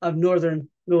of Northern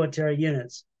military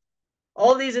units.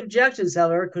 All these objections,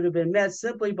 however, could have been met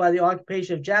simply by the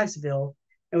occupation of Jacksonville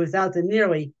and without the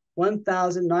nearly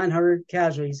 1,900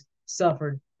 casualties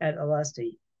suffered at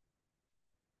Olustee.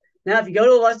 Now, if you go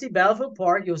to Olustee Battlefield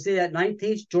Park, you'll see that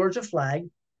 19th Georgia flag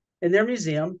in their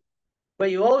museum, but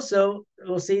you also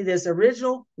will see this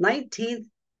original 19th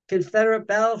Confederate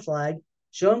battle flag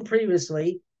shown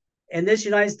previously, and this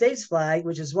United States flag,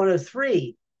 which is one of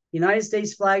 3 United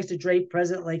States flags to drape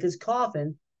President Lincoln's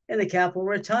coffin in the Capitol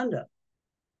Rotunda.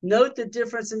 Note the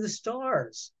difference in the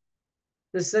stars.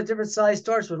 The different size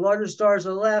stars with larger stars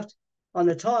on the left, on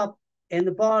the top, and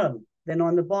the bottom, than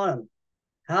on the bottom.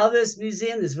 How this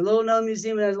museum, this little known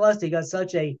museum in Olustee, got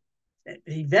such a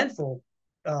eventful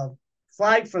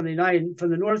flag from the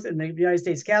North and the United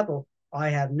States Capitol, I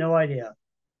have no idea.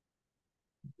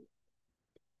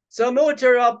 So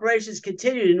military operations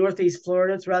continued in Northeast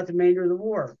Florida throughout the remainder of the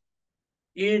war.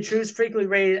 Union troops frequently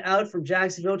raided out from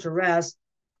Jacksonville to harass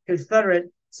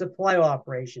Confederate supply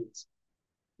operations.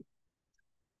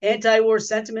 Anti-war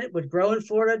sentiment would grow in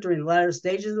Florida during the latter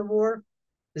stages of the war.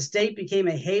 The state became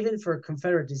a haven for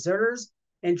Confederate deserters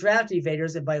and draft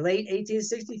evaders, and by late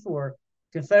 1864,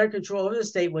 Confederate control over the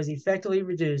state was effectively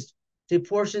reduced to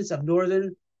portions of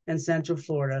northern and central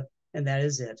Florida, and that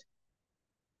is it.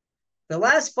 The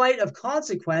last fight of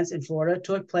consequence in Florida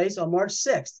took place on March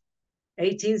 6th,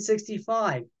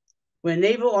 1865, when a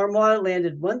naval armada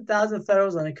landed 1,000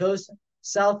 Federals on the coast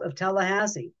south of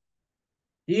Tallahassee.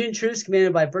 The Union troops,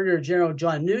 commanded by Brigadier General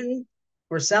John Newton,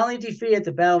 were soundly defeated at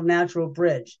the Battle of Natural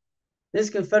Bridge. This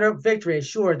Confederate victory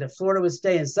assured that Florida would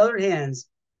stay in Southern hands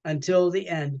until the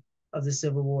end of the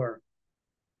Civil War.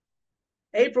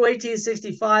 April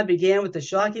 1865 began with the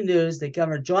shocking news that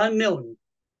Governor John Milton,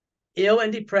 ill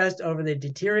and depressed over the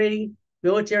deteriorating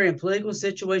military and political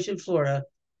situation in Florida,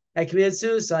 had committed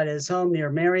suicide at his home near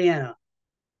Mariana.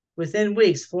 Within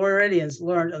weeks, Floridians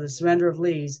learned of the surrender of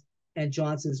Lee's and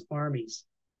Johnson's armies.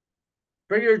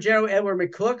 Brigadier General Edward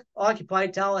McCook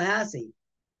occupied Tallahassee.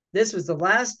 This was the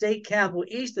last state capital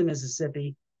east of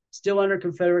Mississippi still under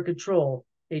Confederate control.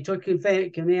 He took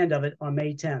command of it on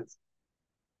May 10th.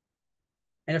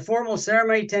 In a formal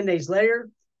ceremony 10 days later,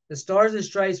 the Stars and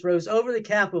Stripes rose over the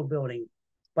Capitol building.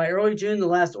 By early June, the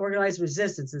last organized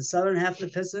resistance in the southern half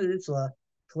of the peninsula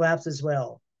collapsed as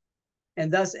well.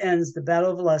 And thus ends the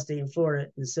Battle of Olustee in Florida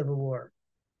in the Civil War.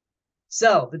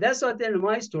 So, but that's not the end of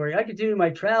my story. I continued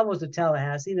my travels to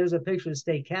Tallahassee. There's a picture of the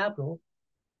state capitol.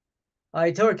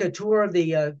 I took a tour of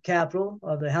the Capitol,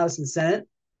 of the House and Senate.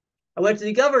 I went to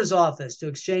the governor's office to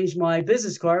exchange my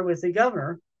business card with the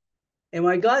governor. And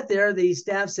when I got there, the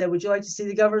staff said, "Would you like to see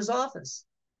the governor's office?"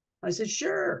 I said,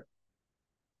 "Sure."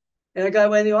 And I got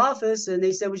away in the office, and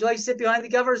they said, "Would you like to sit behind the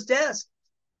governor's desk?"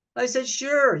 I said,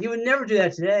 "Sure." He would never do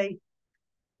that today.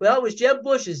 Well, it was Jeb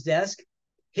Bush's desk.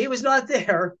 He was not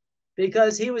there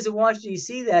because he was in Washington,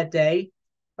 D.C. that day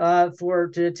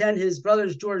to attend his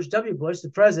brother's George W. Bush, the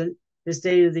president, his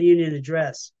State of the Union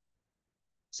address.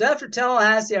 So after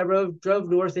Tallahassee, I drove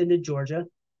north into Georgia,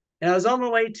 and I was on my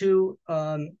way to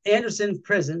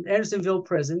Andersonville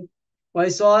Prison, when I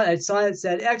saw a sign that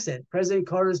said "Exit, President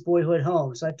Carter's Boyhood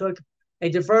Home." So I took a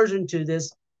diversion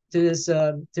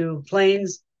to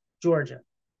Plains, Georgia.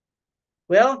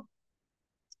 Well,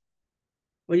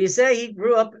 when you say he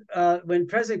grew up, when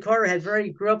President Carter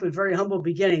grew up in very humble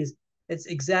beginnings, it's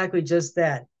exactly just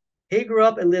that. He grew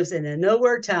up and lives in a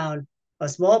nowhere town, a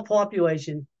small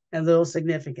population, and little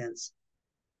significance.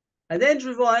 I then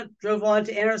drove on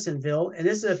to Andersonville, and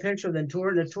this is a picture of the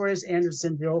notorious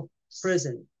Andersonville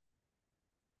prison.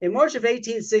 In March of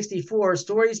 1864,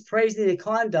 stories praising the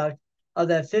conduct of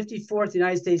the 54th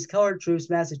United States Colored Troops,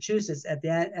 Massachusetts, at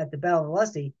the Battle of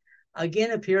Olustee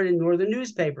again appeared in northern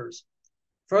newspapers,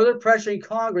 further pressuring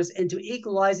Congress into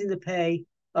equalizing the pay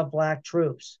of Black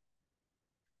troops.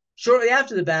 Shortly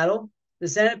after the battle, the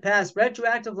Senate passed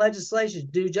retroactive legislation to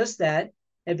do just that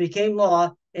and became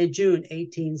law in June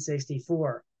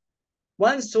 1864.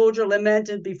 One soldier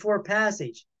lamented before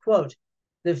passage, quote,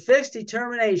 "The fixed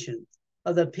determination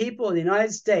of the people of the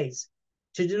United States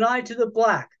to deny to the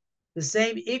Black the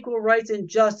same equal rights and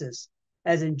justice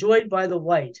as enjoyed by the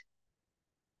white."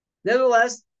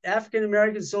 Nevertheless,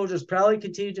 African-American soldiers proudly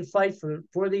continued to fight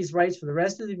for these rights for the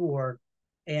rest of the war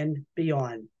and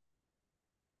beyond.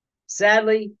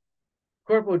 Sadly,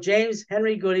 Corporal James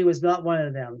Henry Gooding was not one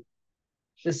of them.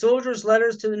 The soldiers'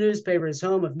 letters to the newspaper, his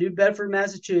home of New Bedford,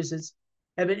 Massachusetts,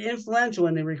 have been influential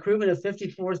in the recruitment of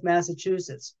 54th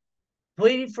Massachusetts,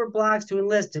 pleading for Blacks to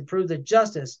enlist to prove the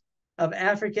justice of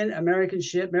African-American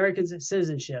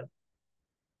citizenship.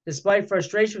 Despite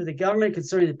frustration with the government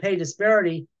concerning the pay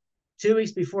disparity, 2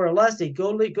 weeks before Olustee,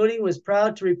 Gooding was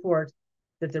proud to report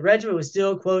that the regiment was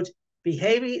still, quote,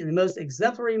 "behaving in the most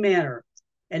exemplary manner,"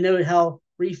 and noted how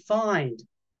refined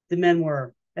the men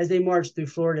were as they marched through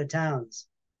Florida towns.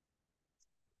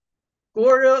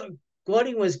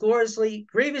 Gooding was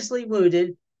grievously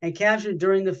wounded and captured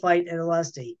during the fight at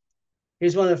Olustee. He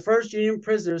was one of the first Union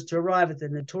prisoners to arrive at the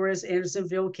notorious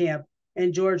Andersonville camp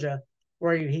in Georgia,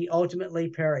 where he ultimately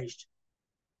perished.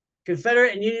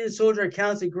 Confederate and Union soldier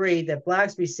accounts agree that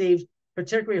Blacks received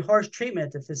particularly harsh treatment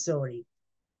at the facility.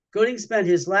 Gooding spent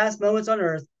his last moments on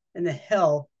earth in the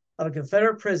hell of a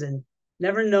Confederate prison,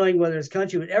 never knowing whether his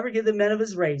country would ever give the men of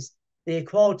his race the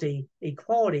equality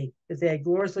that they had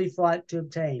gloriously fought to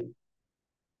obtain.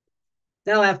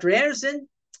 Now, after Anderson,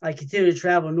 I continued to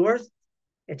travel north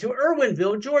to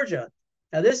Irwinville, Georgia.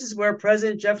 Now, this is where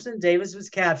President Jefferson Davis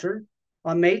was captured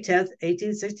on May 10th,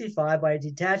 1865, by a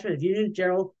detachment of Union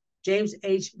General James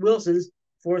H. Wilson's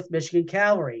 4th Michigan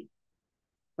Cavalry.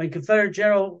 When Confederate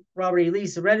General Robert E. Lee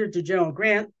surrendered to General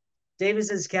Grant,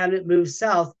 Davis's cabinet moved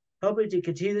south, hoping to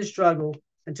continue the struggle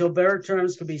until better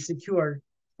terms could be secured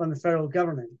from the federal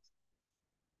government.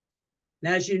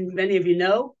 Now, as many of you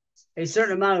know, a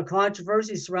certain amount of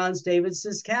controversy surrounds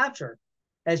Davis's capture,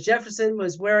 as Jefferson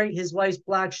was wearing his wife's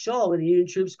black shawl when the Union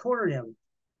troops cornered him.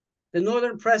 The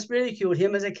Northern press ridiculed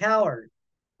him as a coward,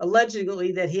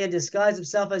 allegedly that he had disguised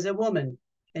himself as a woman,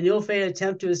 an ill-fated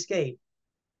attempt to escape.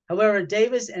 However,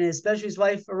 Davis and especially his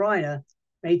wife, Verena,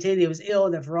 maintained he was ill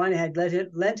and that Verena had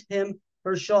lent him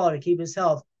her shawl to keep his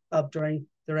health up during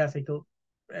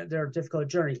their difficult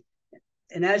journey.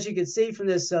 And as you can see from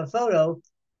this photo,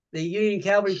 the Union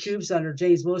cavalry troops under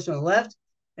James Wilson on the left,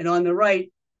 and on the right,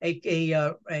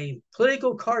 a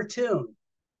political cartoon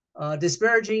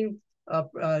disparaging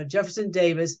Jefferson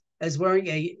Davis as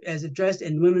dressed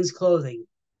in women's clothing,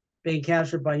 being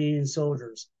captured by Union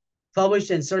soldiers,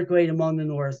 published and circulated among the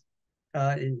North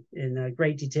in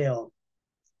great detail.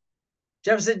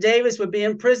 Jefferson Davis would be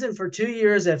imprisoned for 2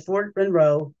 years at Fort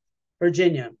Monroe,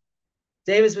 Virginia.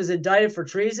 Davis was indicted for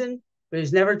treason, but he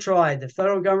was never tried. The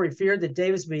federal government feared that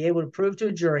Davis would be able to prove to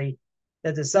a jury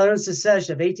that the Southern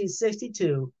secession of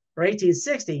 1862 or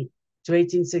 1860 to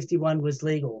 1861 was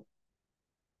legal.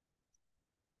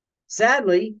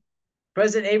 Sadly,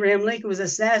 President Abraham Lincoln was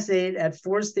assassinated at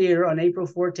Ford's Theater on April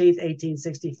 14,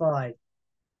 1865.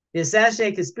 The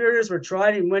assassinated conspirators were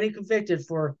tried and when convicted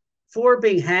for 4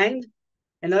 being hanged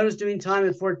and others doing time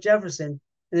at Fort Jefferson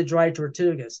in the Dry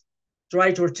Tortugas.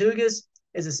 Dry Tortugas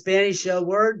is a Spanish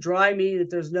word, dry meaning that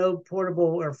there's no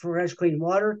portable or fresh clean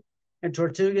water, and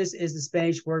Tortugas is the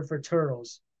Spanish word for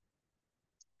turtles.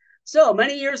 So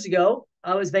many years ago,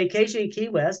 I was vacationing in Key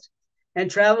West and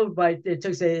traveled it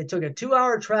took a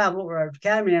 2-hour travel or a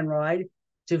catamaran ride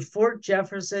to Fort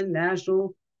Jefferson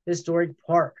National Historic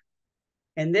Park.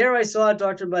 And there I saw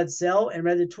Dr. Mudd's cell and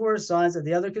read the tourist signs of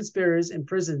the other conspirators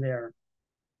imprisoned there.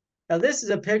 Now, this is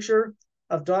a picture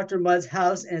of Dr. Mudd's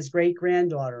house and his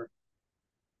great-granddaughter.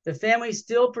 The family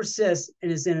still persists in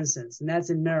his innocence, and that's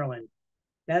in Maryland.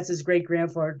 That's his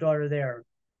great-grandfather there.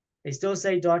 They still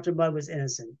say Dr. Mudd was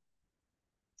innocent.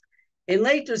 In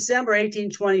late December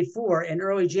 1824 and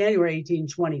early January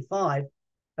 1825,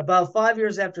 about 5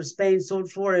 years after Spain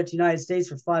sold Florida to the United States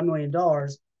for $5 million,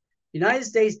 United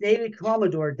States Navy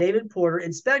Commodore David Porter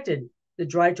inspected the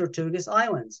Dry Tortugas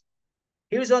Islands.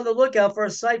 He was on the lookout for a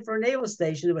site for a naval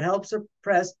station that would help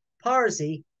suppress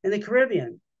piracy in the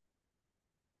Caribbean.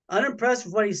 Unimpressed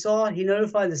with what he saw, he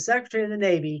notified the Secretary of the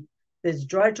Navy that the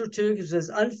Dry Tortugas was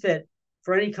unfit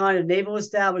for any kind of naval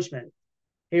establishment.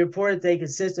 He reported they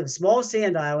consist of small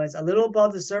sand islands a little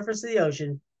above the surface of the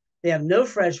ocean. They have no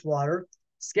fresh water,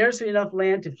 scarcely enough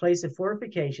land to place a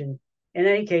fortification. In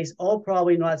any case, all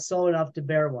probably not solid enough to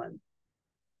bear one.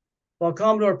 While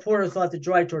Commodore Porter thought the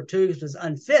Dry Tortugas was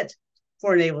unfit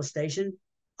for a naval station,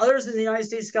 others in the United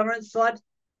States government thought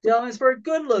the islands were a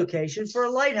good location for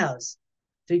a lighthouse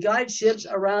to guide ships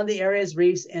around the area's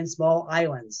reefs and small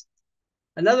islands.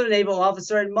 Another naval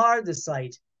officer admired the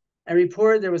site and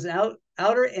reported there was an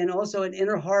outer and also an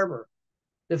inner harbor.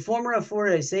 The former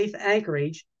afforded a safe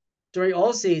anchorage during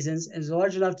all seasons and is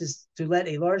large enough to let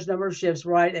a large number of ships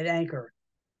ride at anchor.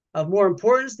 Of more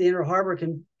importance, the inner harbor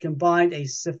combined a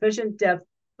sufficient depth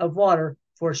of water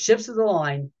for ships of the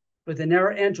line with a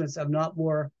narrow entrance of not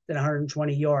more than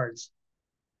 120 yards.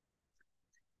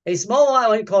 A small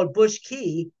island called Bush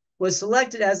Key was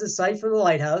selected as the site for the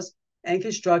lighthouse and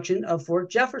construction of Fort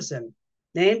Jefferson,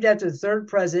 named after the third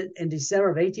president in December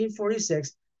of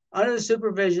 1846 under the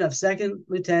supervision of Second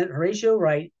Lieutenant Horatio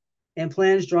Wright and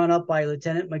plans drawn up by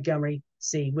Lieutenant Montgomery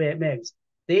C. Meigs.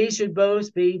 These should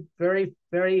both be very,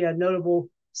 very notable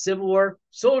Civil War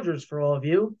soldiers for all of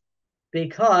you,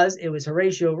 because it was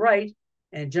Horatio Wright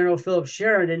and General Philip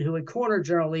Sheridan who had cornered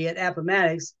General Lee at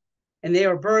Appomattox, and they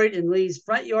are buried in Lee's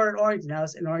front yard at Arlington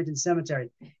House in Arlington Cemetery.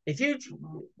 If you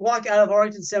walk out of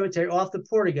Arlington Cemetery off the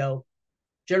Portico,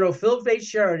 General Philip H.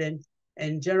 Sheridan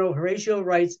and General Horatio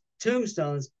Wright's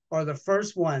tombstones are the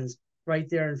first ones right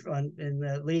there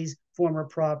in Lee's former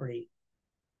property.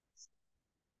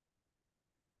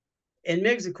 And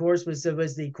Meigs, of course, was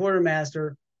the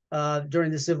quartermaster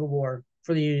during the Civil War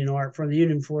for the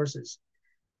Union forces.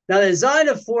 Now, the design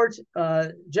of Fort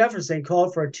Jefferson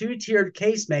called for a 2-tiered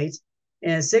casemates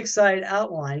and a 6-sided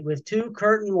outline with 2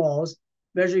 curtain walls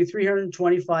measuring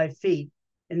 325 feet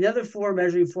and the other 4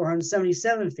 measuring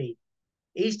 477 feet.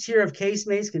 Each tier of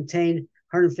casemates contained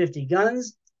 150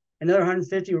 guns. Another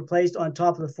 150 were placed on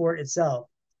top of the fort itself,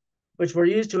 which were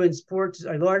used to support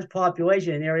a large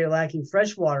population in an area lacking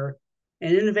fresh water.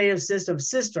 An innovative system of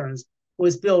cisterns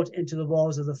was built into the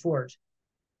walls of the fort.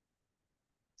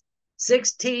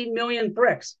 16 million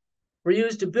bricks were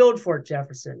used to build Fort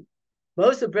Jefferson.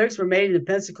 Most of the bricks were made in the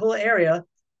Pensacola area,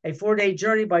 a 4-day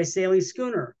journey by sailing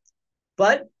schooner.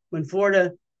 But when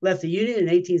Florida left the Union in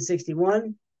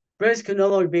 1861, bricks could no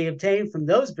longer be obtained from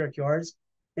those brickyards.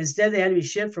 Instead, they had to be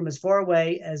shipped from as far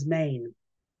away as Maine.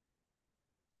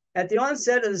 At the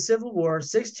onset of the Civil War,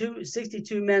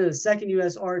 62 men of the 2nd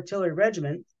U.S. Artillery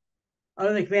Regiment,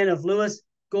 under the command of Lewis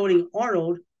Golding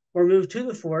Arnold, were moved to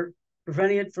the fort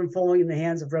preventing it from falling in the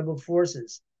hands of rebel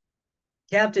forces.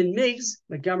 Captain Meigs,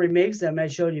 Montgomery Meigs, that I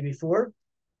showed you before,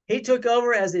 he took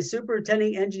over as the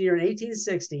superintending engineer in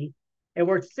 1860 and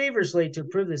worked feverishly to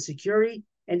improve the security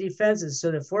and defenses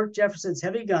so that Fort Jefferson's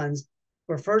heavy guns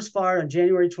were first fired on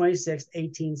January 26,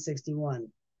 1861.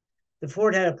 The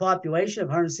fort had a population of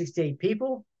 168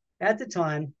 people at the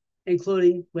time,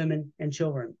 including women and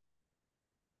children.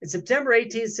 In September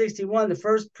 1861, the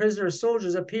first prisoner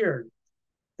soldiers appeared.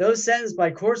 Those sentenced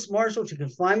by courts-martial to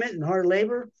confinement and hard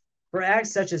labor for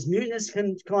acts such as mutinous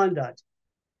conduct.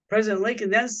 President Lincoln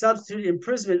then substituted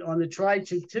imprisonment on the tried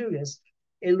Tortugas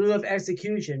in lieu of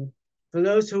execution for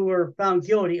those who were found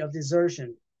guilty of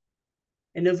desertion.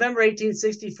 In November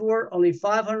 1864, only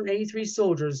 583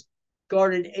 soldiers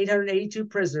guarded 882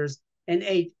 prisoners, and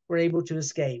 8 were able to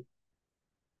escape.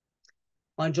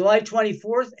 On July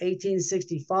 24th,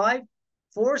 1865,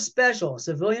 4 special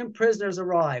civilian prisoners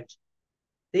arrived.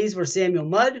 These were Samuel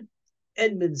Mudd,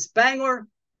 Edmund Spangler,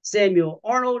 Samuel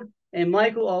Arnold, and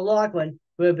Michael O'Loughlin,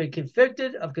 who had been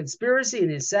convicted of conspiracy in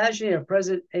the assassination of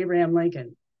President Abraham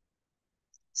Lincoln.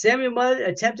 Samuel Mudd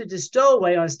attempted to stow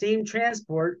away on steam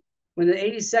transport when the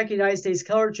 82nd United States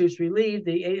Colored Troops relieved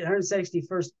the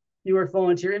 861st New York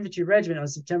Volunteer Infantry Regiment on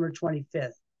September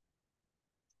 25th.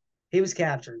 He was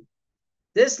captured.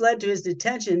 This led to his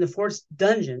detention in the fort's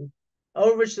dungeon,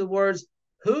 over which the words,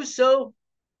 "Whoso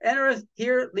entereth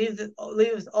here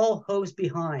leaveth all hopes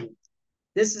behind."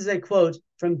 This is a quote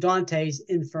from Dante's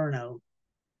Inferno.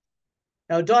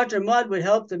 Now, Dr. Mudd would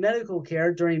help the medical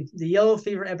care during the yellow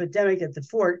fever epidemic at the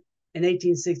fort in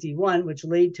 1861, which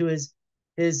led to his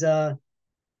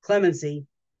clemency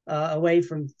away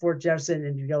from Fort Jefferson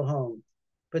and to go home.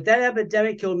 But that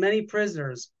epidemic killed many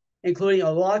prisoners, including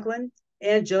O'Loughlin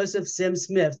and Joseph Sim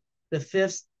Smith, the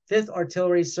 5th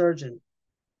Artillery Surgeon.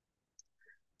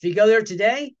 If you go there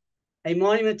today, a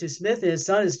monument to Smith and his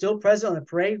son is still present on the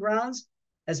parade grounds,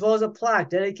 as well as a plaque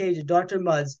dedicated to Dr.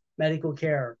 Mudd's medical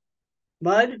care.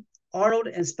 Mudd, Arnold,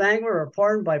 and Spangler are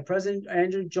pardoned by President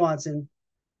Andrew Johnson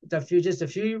just a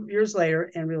few years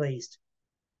later and released.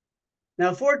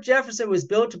 Now, Fort Jefferson was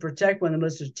built to protect one of the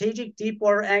most strategic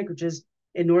deepwater anchorages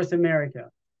in North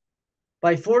America.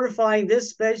 By fortifying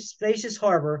this spacious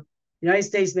harbor, the United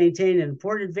States maintained an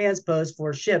important advance post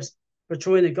for ships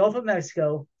patrolling the Gulf of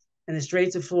Mexico and the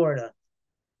Straits of Florida.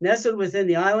 Nestled within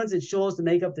the islands and shoals to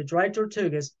make up the dry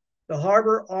Tortugas, the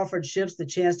harbor offered ships the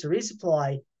chance to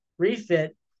resupply,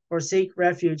 refit, or seek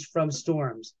refuge from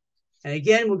storms. And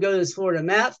again, we'll go to this Florida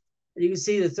map, and you can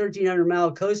see the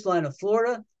 1,300-mile coastline of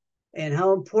Florida and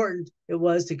how important it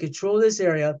was to control this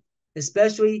area,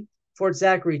 especially Fort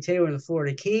Zachary Taylor in the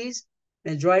Florida Keys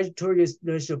and Dry Tortugas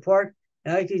National Park,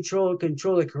 and I control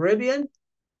the Caribbean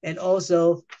and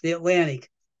also the Atlantic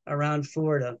around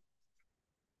Florida.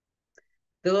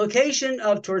 The location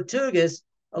of Tortugas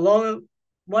along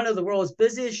one of the world's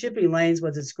busiest shipping lanes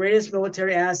was its greatest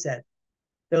military asset.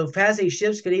 Though passing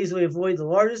ships could easily avoid the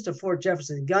largest of Fort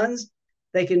Jefferson guns,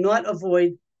 they could not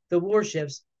avoid the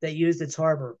warships that used its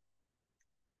harbor.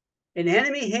 In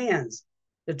enemy hands,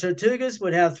 the Tortugas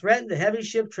would have threatened the heavy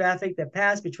ship traffic that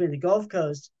passed between the Gulf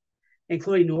Coast,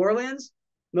 including New Orleans,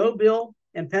 Mobile,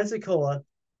 and Pensacola,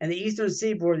 and the eastern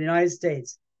seaboard of the United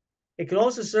States. It could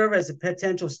also serve as a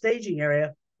potential staging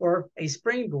area or a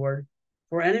springboard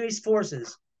for enemy's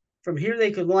forces. From here,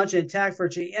 they could launch an attack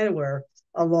virtually anywhere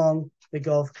along the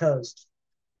Gulf Coast.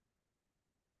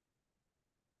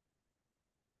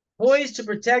 Poised to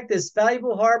protect this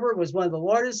valuable harbor was one of the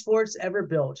largest forts ever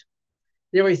built.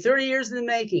 Nearly 30 years in the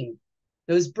making,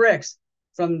 those bricks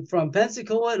from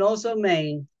Pensacola and also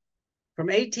Maine, from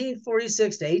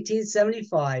 1846 to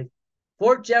 1875,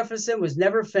 Fort Jefferson was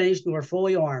never finished nor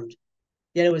fully armed.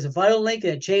 Yet it was a vital link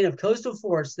in a chain of coastal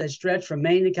forts that stretched from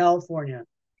Maine to California.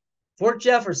 Fort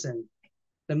Jefferson,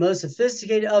 the most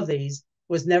sophisticated of these,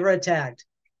 was never attacked.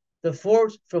 The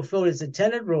fort fulfilled its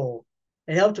intended role.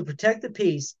 It helped to protect the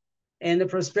peace and the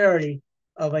prosperity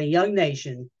of a young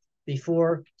nation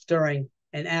before, during,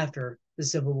 and after the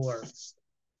Civil War.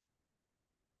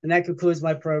 And that concludes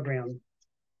my program.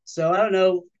 So I don't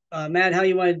know, Matt, how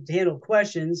you want to handle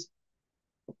questions.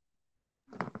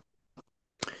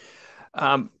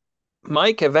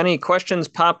 Mike, have any questions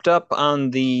popped up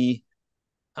on the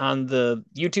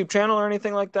YouTube channel or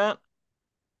anything like that?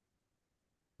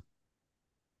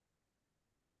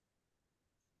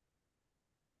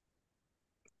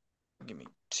 Give me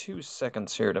 2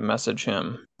 seconds here to message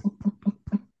him.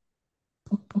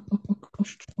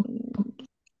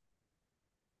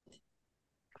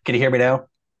 Can you hear me now?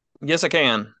 Yes, I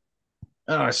can.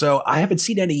 So I haven't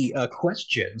seen any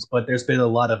questions, but there's been a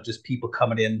lot of just people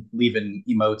coming in, leaving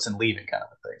emotes and leaving kind of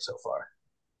a thing so far.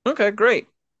 Okay, great.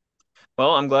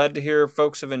 Well, I'm glad to hear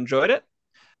folks have enjoyed it.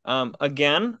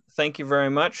 Again, thank you very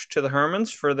much to the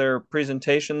Hermans for their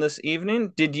presentation this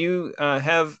evening. Did you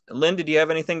Lynn, did you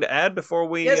have anything to add before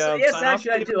we Yes, sign off?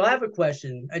 actually, I do. I have a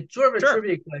question, a sort of a Sure.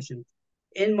 trivia question.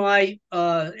 In my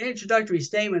introductory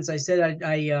statements, I said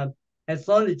I had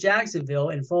flown to Jacksonville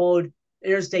and followed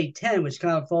Interstate 10, which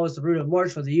kind of follows the route of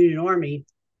march for the Union Army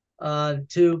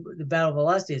to the Battle of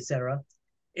Valdosta, etc.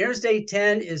 Interstate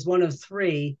 10 is one of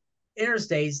three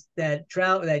interstates that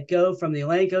travel that go from the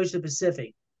Atlantic Ocean to the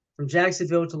Pacific, from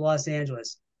Jacksonville to Los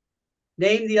Angeles.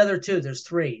 Name the other two. There's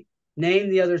three. Name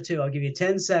the other two. I'll give you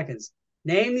 10 seconds.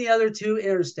 Name the other two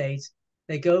interstates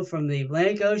that go from the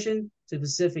Atlantic Ocean to the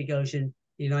Pacific Ocean,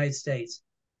 the United States.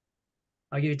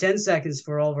 I'll give you 10 seconds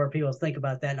for all of our people to think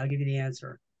about that, and I'll give you the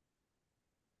answer.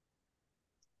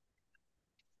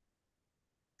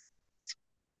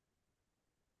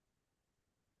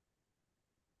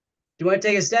 Do you want to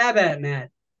take a stab at it, Matt?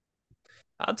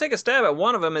 I'll take a stab at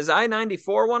one of them. Is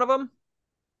I-94 one of them?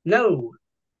 No.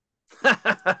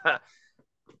 I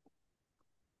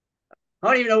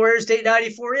don't even know where Interstate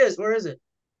 94 is. Where is it?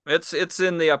 It's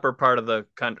in the upper part of the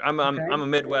country. I'm Okay. a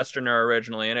Midwesterner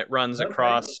originally, and Okay. it runs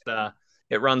across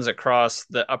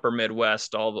the upper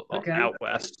Midwest all Okay. out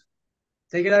west.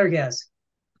 Take another guess.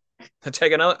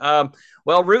 Take another.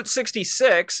 Well, Route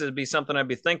 66 would be something I'd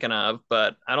be thinking of,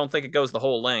 but I don't think it goes the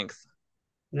whole length.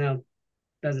 No,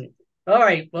 doesn't. All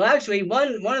right. Well, actually,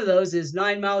 one of those is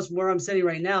 9 miles from where I'm sitting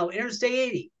right now. Interstate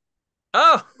 80.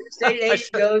 Oh, Interstate I 80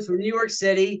 should. goes from New York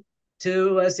City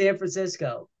to San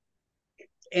Francisco.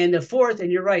 And the fourth,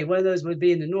 and you're right, one of those would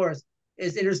be in the north,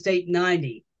 is Interstate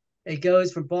 90. It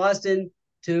goes from Boston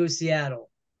to Seattle.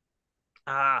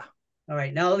 Ah, All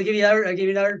right. Now I'll give you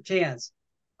another chance.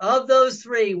 Of those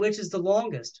three, which is the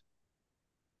longest?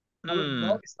 hmm.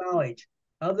 Longest knowledge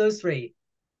of those three.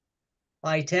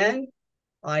 I-10,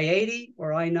 I-80,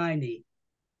 or I-90?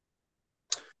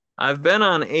 I've been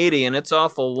on 80 and it's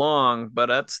awful long,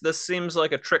 but this seems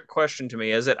like a trick question to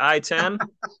me. Is it I-10?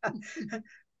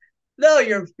 No,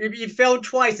 you failed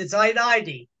twice. It's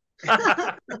I-90.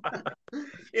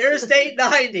 Interstate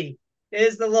 90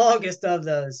 is the longest of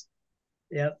those.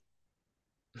 Yep.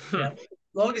 Yep.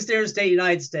 Longest interstate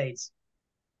United States.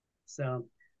 So,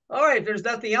 all right. If there's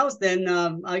nothing else, then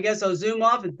I guess I'll zoom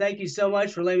off and thank you so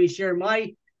much for letting me share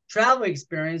my travel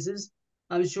experiences.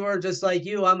 I'm sure, just like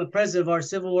you, I'm a president of our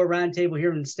Civil War Roundtable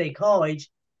here in State College.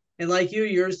 And like you,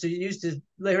 you're used to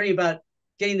hearing about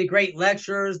getting the great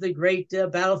lecturers, the great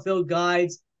battlefield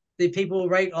guides, the people who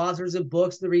write authors of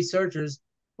books, the researchers.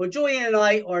 Well, Julian and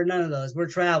I are none of those. We're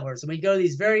travelers. And we go to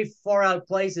these very far out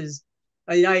places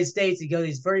in the United States. We go to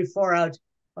these very far out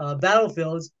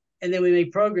battlefields, and then we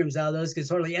make programs out of those because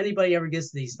hardly anybody ever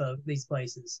gets to these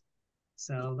places.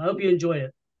 So I hope you enjoyed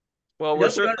it. Well, And we're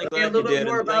hope you certainly understand a glad you little bit did,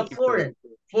 more and thank about you for. Florida.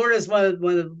 Florida is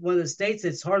one of the states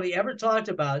that's hardly ever talked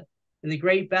about in the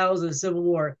great battles of the Civil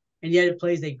War, and yet it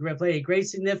played a great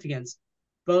significance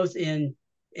both in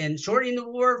shortening the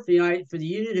war for the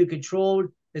Union, who controlled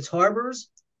its harbors,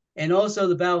 and also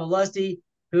the Battle of Lusty,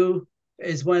 who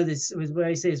is what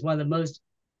I say is one of the most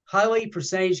highly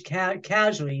percentage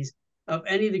casualties of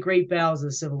any of the great battles of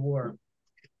the Civil War.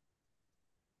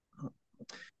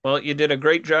 Well, you did a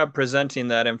great job presenting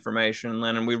that information,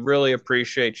 Lynn, and we really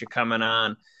appreciate you coming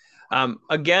on.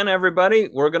 Again, everybody,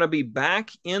 we're going to be back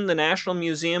in the National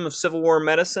Museum of Civil War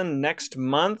Medicine next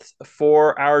month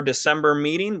for our December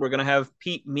meeting. We're going to have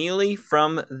Pete Mealy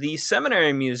from the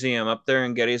Seminary Museum up there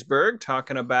in Gettysburg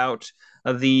talking about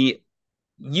the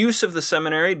use of the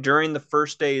seminary during the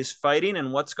first day's fighting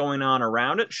and what's going on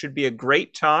around it. Should be a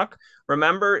great talk.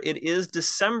 Remember, it is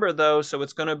December, though, so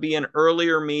it's going to be an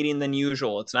earlier meeting than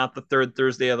usual. It's not the third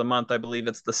Thursday of the month. I believe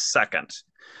it's the second.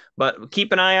 But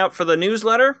keep an eye out for the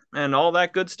newsletter, and all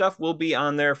that good stuff will be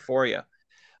on there for you.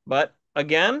 But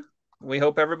again, we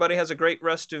hope everybody has a great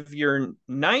rest of your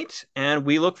night, and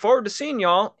we look forward to seeing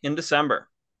y'all in December.